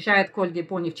переезжает к Ольге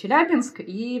Пони в Челябинск,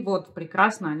 и вот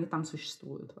прекрасно они там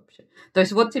существуют вообще. То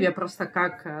есть вот тебе просто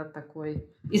как такой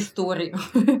историю.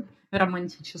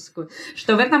 романтическую.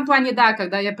 Что в этом плане, да,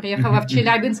 когда я приехала в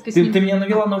Челябинск... Ты меня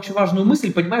навела на очень важную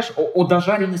мысль, понимаешь, о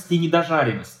дожаренности и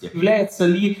недожаренности. Является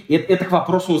ли это к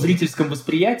вопросу о зрительском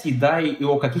восприятии, да, и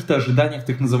о каких-то ожиданиях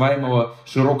так называемого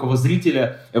широкого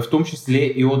зрителя, в том числе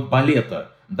и от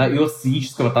балета, да, и от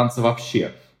сценического танца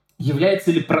вообще.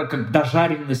 Является ли как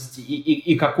дожаренность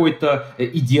и какой-то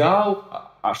идеал,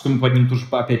 а что мы под ним тоже,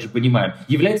 опять же, понимаем,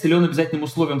 является ли он обязательным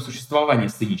условием существования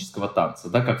сценического танца,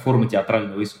 да, как формы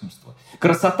театрального искусства?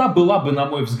 Красота была бы, на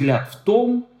мой взгляд, в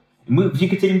том, мы в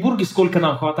Екатеринбурге, сколько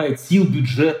нам хватает сил,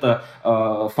 бюджета,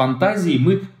 фантазии,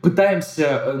 мы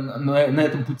пытаемся на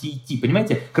этом пути идти,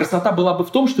 понимаете? Красота была бы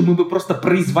в том, что мы бы просто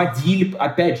производили,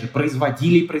 опять же,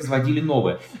 производили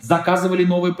новое, заказывали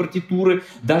новые партитуры,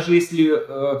 даже если,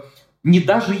 не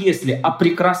даже если, а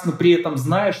прекрасно при этом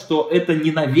зная, что это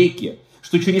не навеки,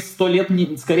 что через 100 лет,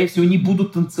 скорее всего, не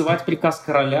будут танцевать «Приказ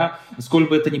короля», сколь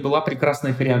бы это ни была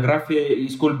прекрасная хореография, и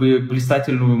сколь бы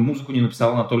блистательную музыку не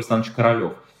написал Анатолий Александрович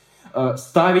Королев.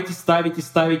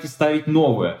 Ставить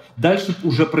новое. Дальше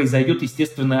уже произойдет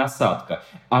естественная осадка.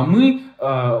 А мы,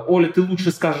 Оля, ты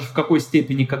лучше скажешь, в какой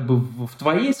степени как бы в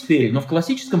твоей сфере, но в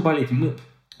классическом балете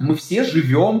мы все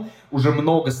живем уже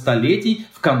много столетий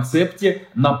в концепте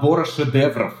набора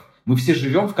шедевров. Мы все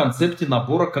живем в концепте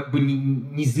набора как бы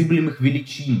незыблемых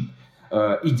величин,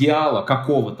 идеала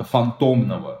какого-то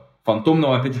фантомного.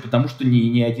 Фантомного, опять же, потому что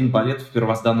ни один балет в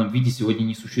первозданном виде сегодня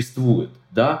не существует.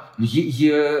 Да?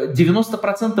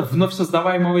 90% вновь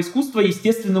создаваемого искусства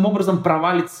естественным образом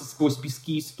провалится сквозь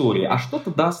пески истории, а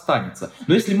что-то да останется.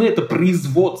 Но если мы это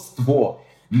производство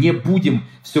не будем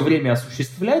все время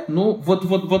осуществлять, ну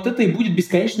вот это и будет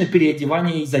бесконечное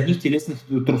переодевание из одних телесных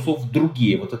трусов в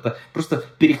другие. Вот это просто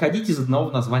переходить из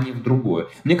одного названия в другое.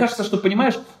 Мне кажется, что,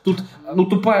 понимаешь, тут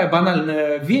тупая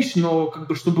банальная вещь, но как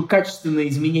бы, чтобы качественные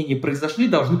изменения произошли,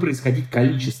 должны происходить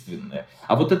количественные.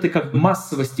 А вот этой как бы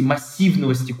массовости,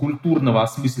 массивности культурного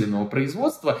осмысленного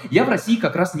производства я в России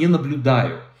как раз не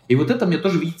наблюдаю. И вот это мне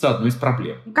тоже видится одной из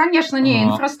проблем. Конечно,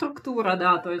 инфраструктура,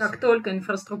 да. То есть как только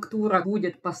инфраструктура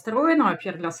будет построена,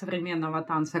 во-первых, для современного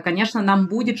танца, конечно, нам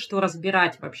будет что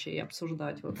разбирать вообще и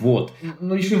обсуждать. Вот.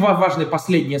 Ну, еще важное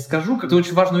последнее скажу. Ты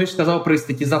очень важную вещь сказала про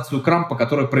эстетизацию крампа,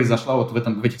 которая произошла вот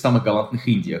в этих самых галантных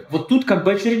Индиях. Вот тут как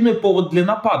бы очередной повод для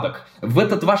нападок. В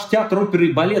этот ваш театр оперы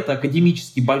и балета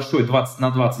академический большой 20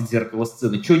 на 20 зеркало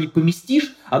сцены, что не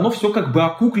поместишь, оно все как бы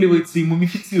окукливается и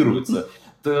мумифицируется.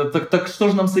 Так что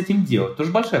же нам с этим делать? Это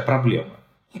же большая проблема.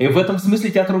 И в этом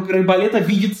смысле театр оперы и балета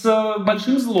видится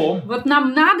большим злом. Вот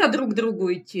нам надо друг к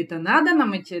другу идти-то? Надо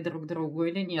нам идти друг к другу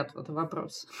или нет? Вот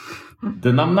вопрос.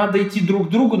 Да нам надо идти друг к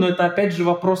другу, но это опять же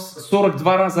вопрос.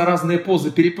 42 раза разные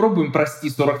позы перепробуем, прости,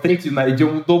 43-ю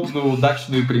найдем удобную,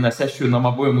 удачную, приносящую нам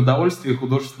обоим удовольствие и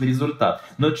художественный результат.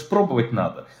 Но это же пробовать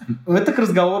надо. Это к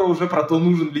разговору уже про то,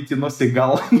 нужен ли Тино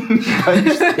Сигал.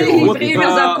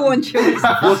 Время закончилось.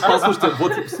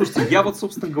 Вот, послушайте, я вот,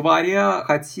 собственно говоря,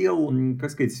 хотел, как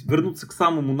сказать, вернуться к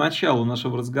самому началу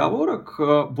нашего разговора,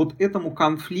 к вот этому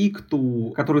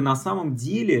конфликту, который на самом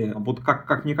деле, вот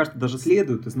как мне кажется, даже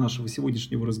следует из нашего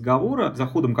сегодняшнего разговора, за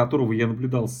ходом которого я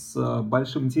наблюдал с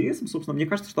большим интересом. Собственно, мне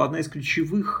кажется, что одна из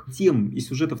ключевых тем и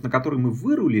сюжетов, на которые мы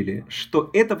вырулили, что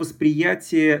это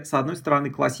восприятие, с одной стороны,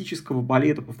 классического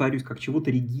балета, повторюсь, как чего-то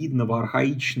ригидного,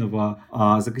 архаичного,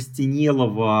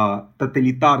 закостенелого,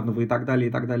 тоталитарного и так далее,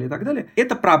 и так далее, и так далее.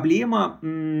 Это проблема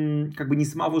как бы не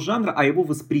самого жанра, а его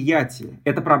восприятие.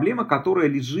 Это проблема, которая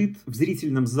лежит в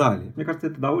зрительном зале. Мне кажется,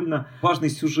 это довольно важный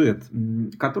сюжет,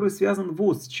 который связан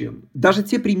вот с чем. Даже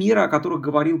те примеры, о которых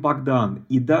говорил Богдан,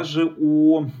 и даже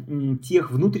о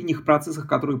тех внутренних процессах,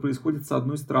 которые происходят, с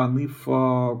одной стороны,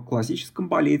 в классическом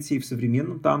балете, и в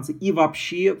современном танце, и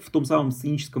вообще в том самом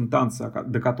сценическом танце,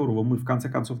 до которого мы в конце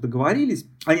концов договорились,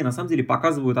 они на самом деле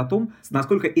показывают о том,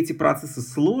 насколько эти процессы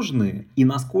сложные, и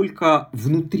насколько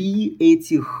внутри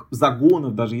этих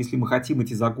загонов, даже если мы хотим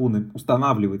эти загоны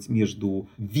устанавливать между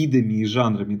видами и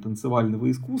жанрами танцевального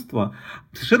искусства,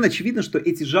 совершенно очевидно, что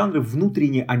эти жанры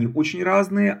внутренне, они очень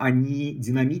разные, они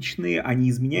динамичные, они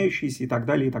изменяющиеся и так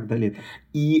далее, и так далее.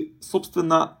 И,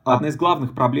 собственно, одна из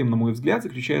главных проблем, на мой взгляд,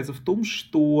 заключается в том,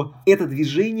 что это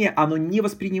движение, оно не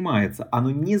воспринимается,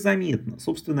 оно незаметно.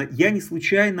 Собственно, я не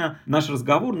случайно, наш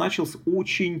разговор начал с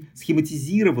очень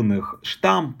схематизированных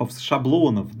штампов,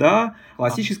 шаблонов, да,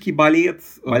 классический балет,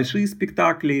 большие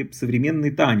спектакли, современные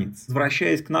современный танец.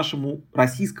 Возвращаясь к нашему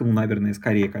российскому, наверное,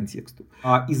 скорее контексту.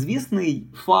 Известный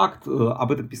факт,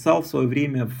 об этом писал в свое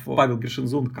время Павел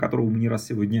Гершензон, которого мы не раз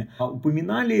сегодня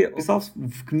упоминали, писал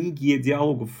в книге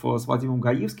диалогов с Владимиром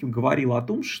Гаевским, говорил о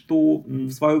том, что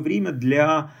в свое время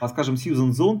для, скажем,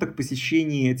 Сьюзан Зонтак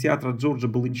посещение театра Джорджа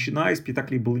Баланчина и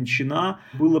спектаклей Баланчина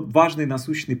было важной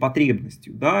насущной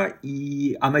потребностью, да,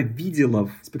 и она видела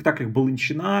в спектаклях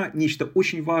Баланчина нечто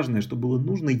очень важное, что было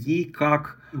нужно ей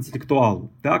как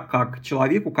интеллектуалу, да, как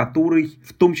человеку, который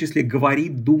в том числе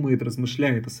говорит, думает,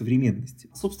 размышляет о современности.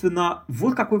 Собственно,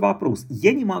 вот какой вопрос.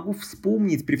 Я не могу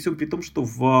вспомнить, при всем при том, что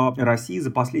в России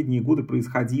за последние годы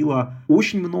происходило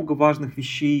очень много важных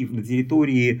вещей на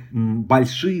территории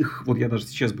больших, вот я даже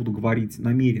сейчас буду говорить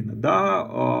намеренно,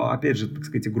 да, опять же, так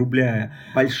сказать, огрубляя,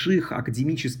 больших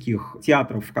академических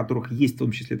театров, в которых есть в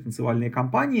том числе танцевальные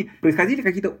компании, происходили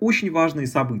какие-то очень важные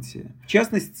события. В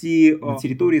частности, на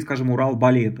территории, скажем,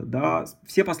 Урал-балета, да,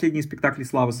 все последние спектакли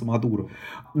Славы Самодурова.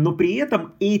 Но при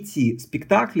этом эти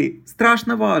спектакли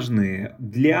страшно важные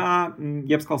для,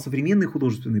 я бы сказал, современной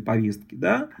художественной повестки,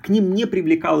 да. К ним не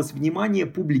привлекалось внимание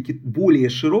публики более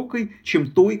широкой,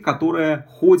 чем той, которая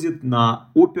ходит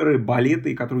на оперы,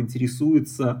 балеты, и которая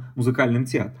интересуется музыкальным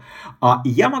театром. И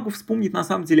я могу вспомнить, на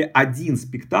самом деле, один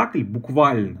спектакль,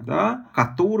 буквально, да,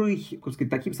 который, так сказать,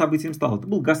 таким событием стал. Это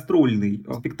был гастрольный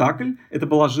спектакль. Это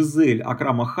была «Жизель»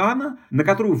 Акрама Хана, на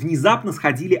которую внезапно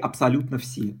сходили абсолютно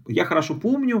все. Я хорошо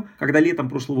помню, когда летом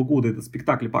прошлого года этот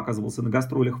спектакль показывался на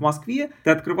гастролях в Москве,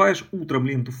 ты открываешь утром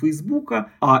ленту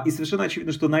Фейсбука, и совершенно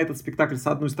очевидно, что на этот спектакль, с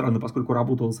одной стороны, поскольку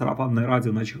работало сарафанное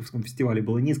радио, на Чеховском фестивале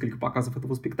было несколько показов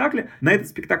этого спектакля, на этот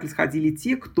спектакль сходили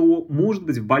те, кто, может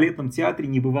быть, в балетном театре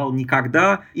не бывал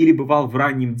никогда или бывал в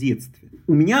раннем детстве.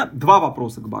 У меня два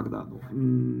вопроса к Богдану.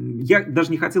 Я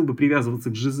даже не хотел бы привязываться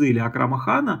к «Жизели» Акрама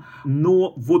Хана,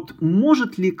 но вот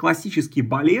может ли классический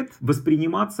балет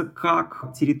восприниматься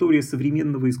как территория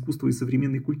современного искусства и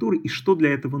современной культуры, и что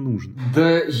для этого нужно?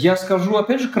 Да, я скажу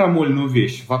опять же крамольную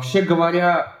вещь. Вообще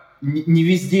говоря, не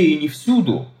везде и не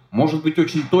всюду, может быть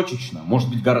очень точечно, может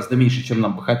быть гораздо меньше, чем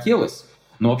нам бы хотелось,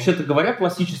 но вообще-то говоря,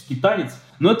 классический танец,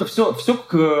 но это все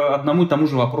к одному и тому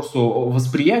же вопросу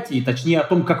восприятия, точнее о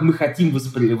том, как мы хотим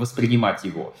воспринимать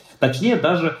его. Точнее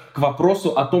даже к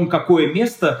вопросу о том, какое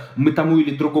место мы тому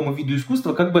или другому виду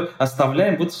искусства как бы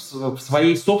оставляем вот в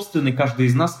своей собственной, каждый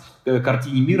из нас,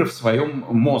 картине мира в своем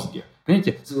мозге.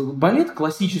 Понимаете, балет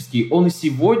классический, он и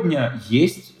сегодня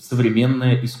есть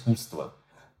современное искусство.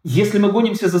 Если мы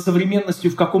гонимся за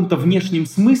современностью в каком-то внешнем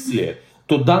смысле,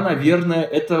 то да, наверное,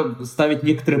 это ставит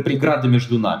некоторые преграды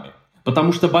между нами.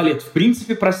 Потому что балет, в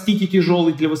принципе, простите,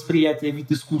 тяжелый для восприятия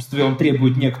вид искусства, и он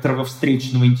требует некоторого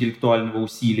встречного интеллектуального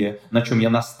усилия, на чем я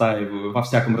настаиваю во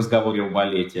всяком разговоре о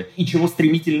балете, и чего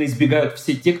стремительно избегают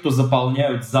все те, кто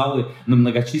заполняют залы на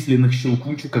многочисленных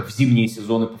щелкунчиках в зимние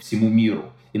сезоны по всему миру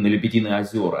и на Лебединые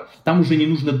озера. Там уже не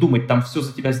нужно думать, там все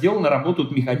за тебя сделано,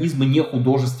 работают механизмы не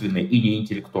художественные и не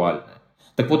интеллектуальные.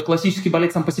 Так вот, классический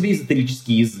балет сам по себе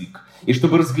эзотерический язык. И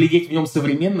чтобы разглядеть в нем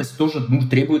современность, тоже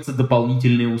требуется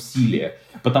дополнительные усилия.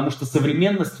 Потому что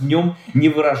современность в нем не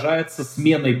выражается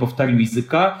сменой, повторю,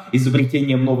 языка,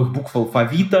 изобретением новых букв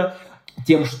алфавита,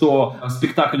 тем, что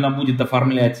спектакль нам будет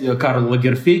оформлять Карл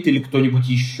Лагерфельд или кто-нибудь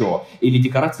еще, или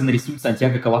декорации нарисует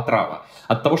Сантьяго Калатрава.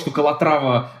 От того, что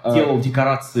Калатрава делал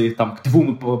декорации там, к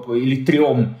 2 или 3,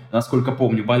 насколько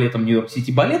помню, балетам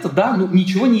Нью-Йорк-Сити балета, да,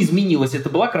 ничего не изменилось. Это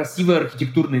была красивая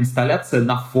архитектурная инсталляция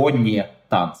на фоне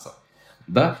танца.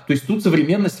 Да? То есть тут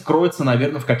современность кроется,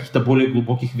 наверное, в каких-то более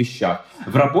глубоких вещах.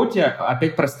 В работе,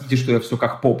 опять простите, что я все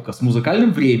как попка, с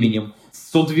музыкальным временем,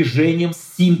 с содвижением,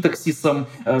 с синтаксисом,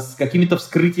 с какими-то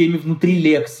вскрытиями внутри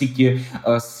лексики,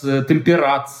 с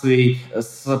темперацией,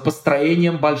 с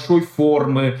построением большой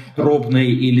формы, дробной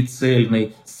или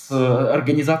цельной, с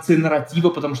организацией нарратива,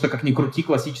 потому что, как ни крути,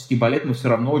 классический балет мы все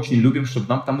равно очень любим, чтобы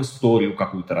нам там историю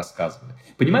какую-то рассказывали.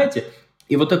 Понимаете?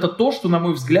 И вот это то, что, на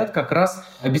мой взгляд, как раз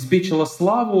обеспечило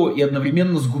славу и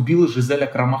одновременно сгубило Жизель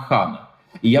Акрама Хана.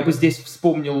 И я бы здесь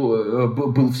вспомнил,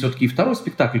 был все-таки и второй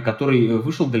спектакль, который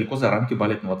вышел далеко за рамки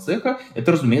балетного цеха.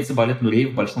 Это, разумеется, балет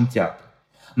Нуреев в Большом театре.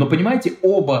 Но, понимаете,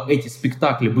 оба эти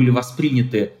спектакля были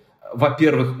восприняты,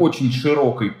 во-первых, очень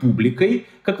широкой публикой,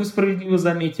 как вы справедливо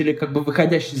заметили, как бы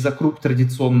выходящей за круг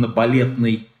традиционно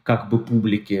балетной как бы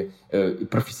публики,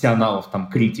 профессионалов, там,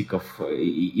 критиков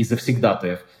и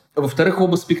завсегдатаев. Во-вторых,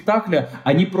 оба спектакля,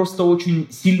 они просто очень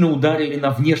сильно ударили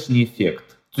на внешний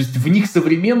эффект. То есть в них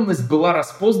современность была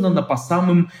распознана по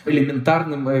самым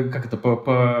элементарным,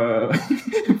 по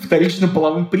вторичным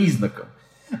половым признакам.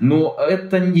 но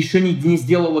это еще не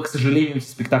сделало, к сожалению, эти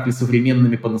спектакли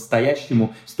современными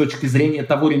по-настоящему с точки зрения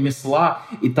того ремесла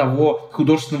и того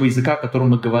художественного языка, о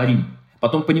котором мы говорим.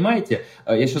 Потом, понимаете,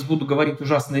 я сейчас буду говорить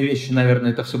ужасные вещи,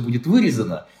 наверное, это все будет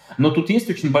вырезано, но тут есть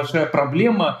очень большая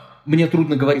проблема. Мне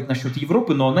трудно говорить насчет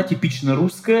Европы, но она типично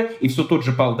русская, и все тот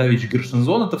же Павел Давидович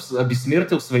Гершензон это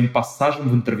обессмертил своим пассажем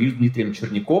в интервью с Дмитрием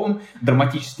Черняковым.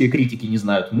 Драматические критики не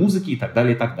знают музыки и так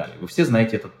далее, и так далее. Вы все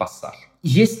знаете этот пассаж.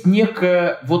 Есть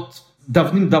некое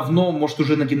давным-давно, может,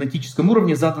 уже на генетическом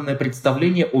уровне заданное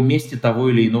представление о месте того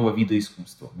или иного вида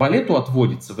искусства. Балету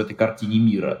отводится в этой картине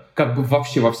мира, как бы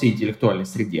вообще во всей интеллектуальной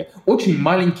среде, очень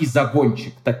маленький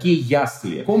загончик, такие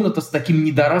ясли, комната с таким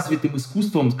недоразвитым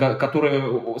искусством, которое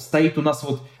стоит у нас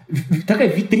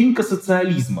такая витринка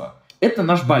социализма. Это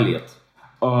наш балет.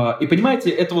 И понимаете,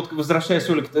 это возвращаясь,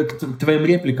 Оля, к твоим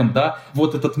репликам, да,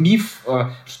 вот этот миф,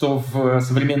 что в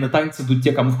современный танец идут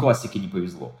те, кому в классике не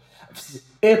повезло.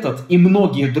 Этот и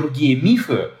многие другие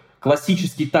мифы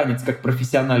классический танец как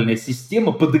профессиональная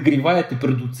система подогревает и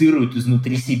продуцирует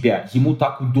изнутри себя. Ему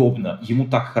так удобно, ему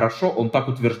так хорошо, он так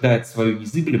утверждает свою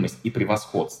незыблемость и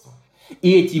превосходство.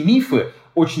 И эти мифы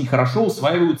очень хорошо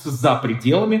усваиваются за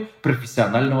пределами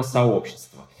профессионального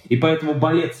сообщества. И поэтому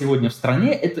балет сегодня в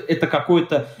стране это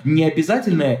какое-то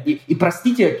необязательное. И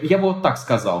простите, я бы вот так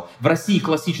сказал. В России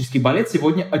классический балет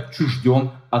сегодня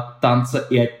отчужден от танца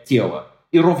и от тела.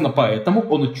 И ровно поэтому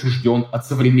он отчужден от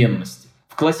современности.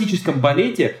 В классическом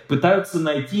балете пытаются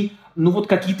найти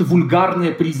какие-то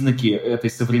вульгарные признаки этой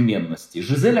современности.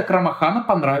 Жизель Акрам-Ахана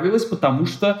понравилась, потому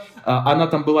что она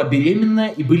там была беременная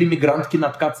и были мигрантки на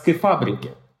ткацкой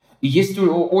фабрике. И есть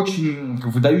очень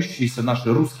выдающиеся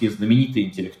наши русские знаменитые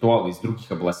интеллектуалы из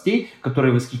других областей,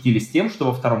 которые восхитились тем, что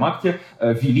во втором акте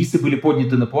велисы были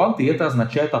подняты на пуанты, и это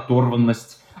означает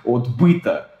оторванность от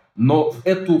быта. Но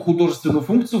эту художественную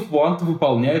функцию пуанты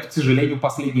выполняют, к сожалению,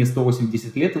 последние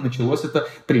 180 лет, и началось это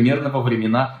примерно во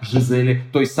времена Жизели,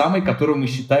 той самой, которую мы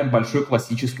считаем большой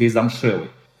классической замшелой.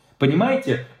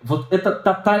 Понимаете, это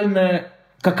тотальная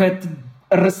какая-то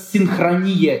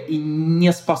рассинхрония и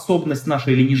неспособность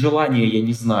наша, или нежелание, я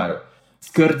не знаю,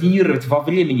 скоординировать во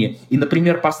времени и,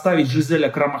 например, поставить Жизель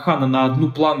Акрам-Ахана на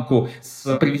одну планку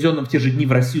с привезенным в те же дни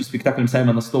в Россию спектаклем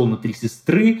Саймона Стоуна «Три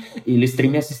сестры», или с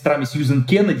тремя сестрами Сьюзен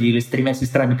Кеннеди, или с тремя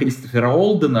сестрами Кристофера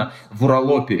Олдена в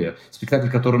Урал-опере. Спектакль,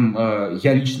 которым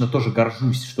я лично тоже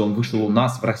горжусь, что он вышел у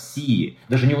нас в России.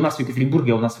 Даже не у нас в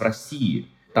Екатеринбурге, а у нас в России.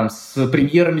 Там с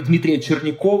премьерами Дмитрия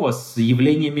Чернякова, с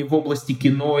явлениями в области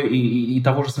кино и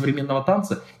того же современного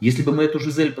танца. Если бы мы эту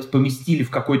Жизель поместили в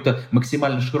какой-то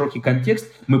максимально широкий контекст,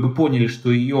 мы бы поняли,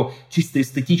 что ее чисто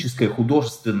эстетическая,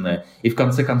 художественная и, в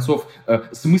конце концов,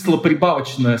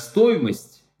 смыслоприбавочная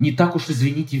стоимость не так уж,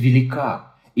 извините,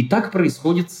 велика. И так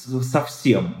происходит со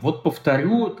всем. Вот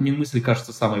повторю, мне мысль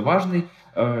кажется самой важной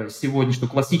сегодня, что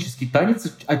классический танец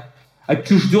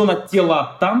отчужден от тела,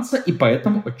 от танца, и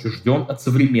поэтому отчужден от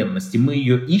современности. Мы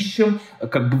ее ищем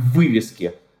как бы в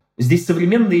вывеске. Здесь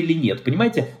современная или нет?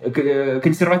 Понимаете,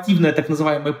 консервативная так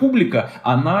называемая публика,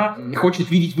 она хочет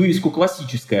видеть вывеску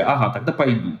классическая. Ага, тогда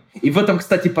пойду. И в этом,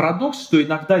 кстати, парадокс, что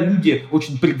иногда люди,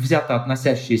 очень предвзято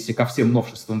относящиеся ко всем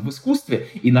новшествам в искусстве,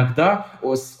 иногда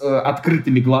с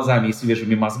открытыми глазами и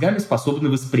свежими мозгами способны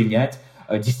воспринять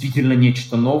действительно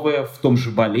нечто новое в том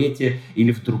же балете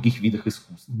или в других видах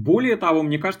искусства. Более того,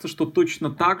 мне кажется, что точно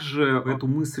так же эту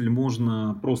мысль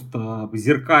можно просто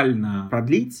зеркально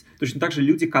продлить. Точно так же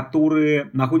люди, которые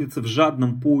находятся в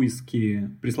жадном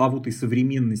поиске пресловутой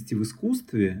современности в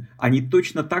искусстве, они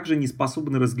точно так же не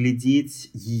способны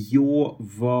разглядеть ее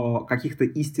в каких-то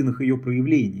истинных ее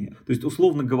проявлениях. То есть,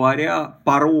 условно говоря,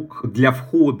 порог для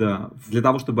входа, для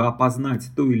того, чтобы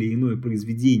опознать то или иное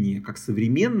произведение как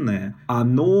современное,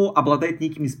 оно обладает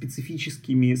некими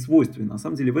специфическими свойствами. На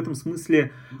самом деле, в этом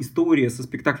смысле история со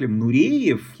спектаклем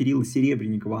 «Нуреев» Кирилла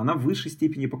Серебренникова, она в высшей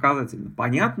степени показательна.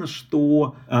 Понятно,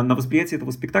 что на восприятие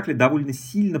этого спектакля довольно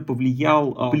сильно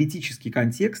повлиял политический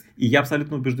контекст, и я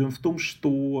абсолютно убежден в том,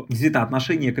 что действительно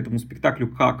отношение к этому спектаклю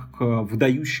как к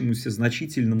выдающемуся,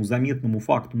 значительному, заметному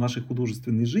факту нашей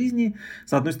художественной жизни,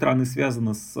 с одной стороны,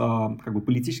 связано с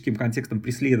политическим контекстом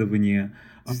преследования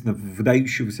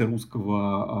выдающегося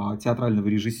русского театрального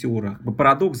режиссера.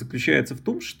 Парадокс заключается в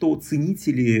том, что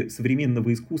ценители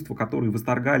современного искусства, которые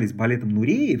восторгались балетом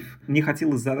 «Нуреев», мне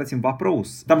хотелось задать им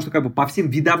вопрос. Потому что по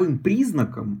всем видовым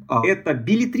признакам это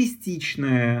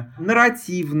беллетристичное,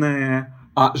 нарративное,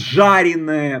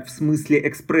 жареное, в смысле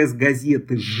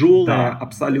экспресс-газеты, желое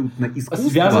абсолютно искусство.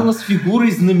 Связано с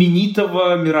фигурой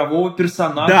знаменитого мирового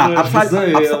персонажа. Да,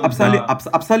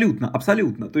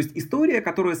 абсолютно. То есть история,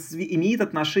 которая имеет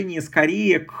отношение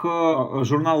скорее к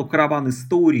журналу «Караван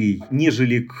историй»,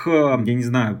 нежели к, я не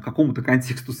знаю, какому-то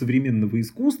контексту современного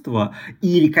искусства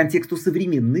или контексту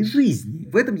современной жизни.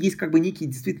 В этом есть как бы некий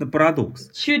действительно парадокс.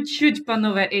 Чуть-чуть по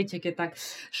новой этике так,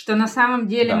 что на самом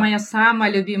деле моя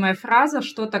самая любимая фраза,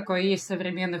 что такое есть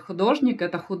современный художник,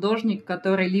 это художник,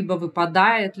 который либо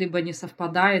выпадает, либо не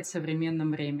совпадает с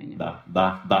современным временем.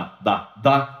 Да,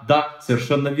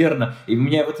 совершенно верно. И у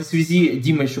меня в этой связи,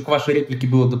 Дима, еще к вашей реплике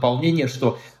было дополнение,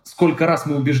 что сколько раз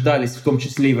мы убеждались, в том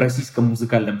числе и в Российском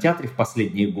музыкальном театре в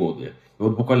последние годы.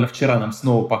 Вот буквально вчера нам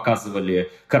снова показывали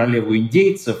 «Королеву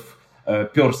индейцев»,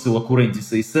 Персила,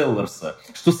 Курендиса и Селлерса,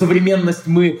 что современность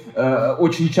мы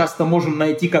очень часто можем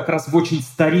найти как раз в очень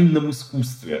старинном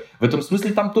искусстве. В этом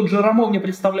смысле там тот же Рамо мне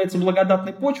представляется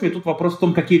благодатной почвой, и тут вопрос в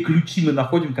том, какие ключи мы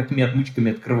находим, какими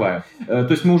отмычками открываем.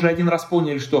 То есть мы уже один раз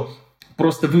поняли, что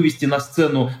просто вывести на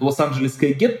сцену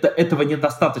Лос-Анджелесское гетто, этого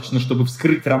недостаточно, чтобы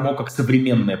вскрыть Рамо как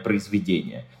современное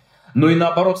произведение. Но и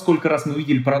наоборот, сколько раз мы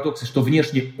видели парадоксы, что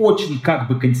внешне очень как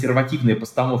бы консервативные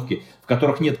постановки, в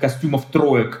которых нет костюмов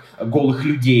троек, голых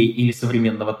людей или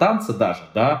современного танца даже,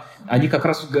 да, они как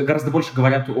раз гораздо больше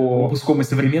говорят об искомой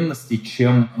современности,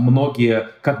 чем многие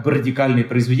как бы радикальные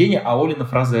произведения, а Олина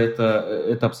фраза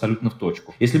это абсолютно в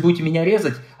точку. Если будете меня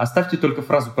резать, оставьте только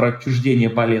фразу про отчуждение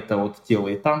балета от тела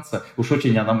и танца, уж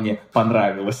очень она мне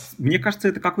понравилась. Мне кажется,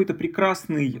 это какой-то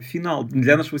прекрасный финал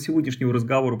для нашего сегодняшнего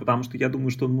разговора, потому что я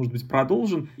думаю, что он может быть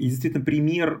продолжен. И действительно,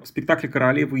 пример спектакля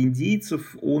 «Королева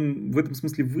индейцев», он в этом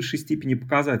смысле в высшей степени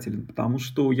показателен, потому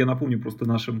что я напомню просто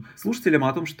нашим слушателям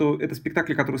о том, что это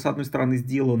спектакль, который, с одной стороны,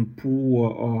 сделан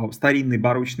по старинной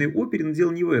барочной опере, но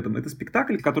дело не в этом. Это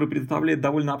спектакль, который предоставляет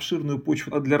довольно обширную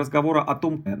почву для разговора о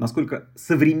том, насколько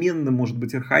современным может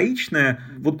быть архаичное.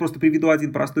 Вот просто приведу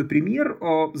один простой пример.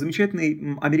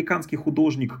 Замечательный американский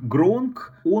художник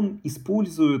Гронк, он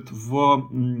использует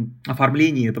в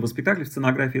оформлении этого спектакля, в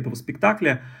сценографии этого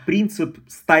спектакля принцип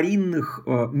старинных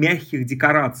мягких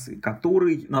декораций,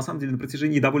 который, на самом деле, на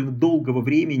протяжении довольно долгого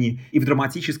времени и в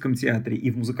драматическом театре, и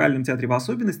в музыкальном театре в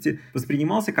особенности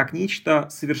воспринимался как нечто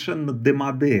совершенно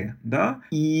демоде, да?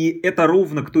 И это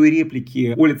ровно к той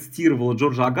реплике Оля цитировала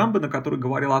Джорджа Агамбена, который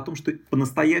говорил о том, что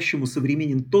по-настоящему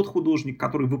современен тот художник,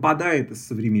 который выпадает из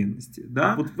современности,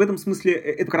 да? Вот в этом смысле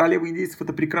эта «Королева индейцев» —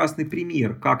 это прекрасный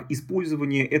пример, как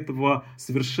использование этого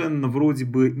совершенно вроде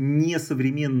бы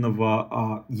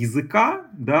несовременного языка,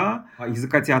 да,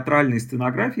 языка театральной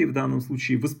сценографии в данном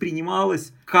случае,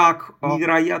 воспринималось как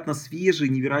невероятно свежий,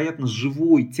 невероятно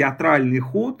живой театральный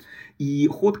ход, и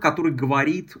ход, который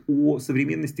говорит о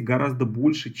современности гораздо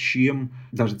больше, чем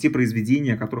даже те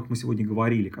произведения, о которых мы сегодня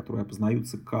говорили, которые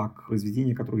опознаются как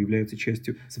произведения, которые являются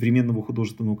частью современного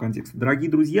художественного контекста. Дорогие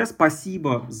друзья,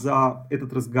 спасибо за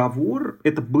этот разговор.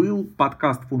 Это был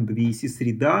подкаст фонда VEC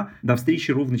 «Среда». До встречи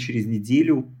ровно через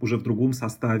неделю, уже в другом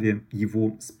составе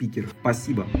его спикеров.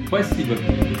 Спасибо. Спасибо.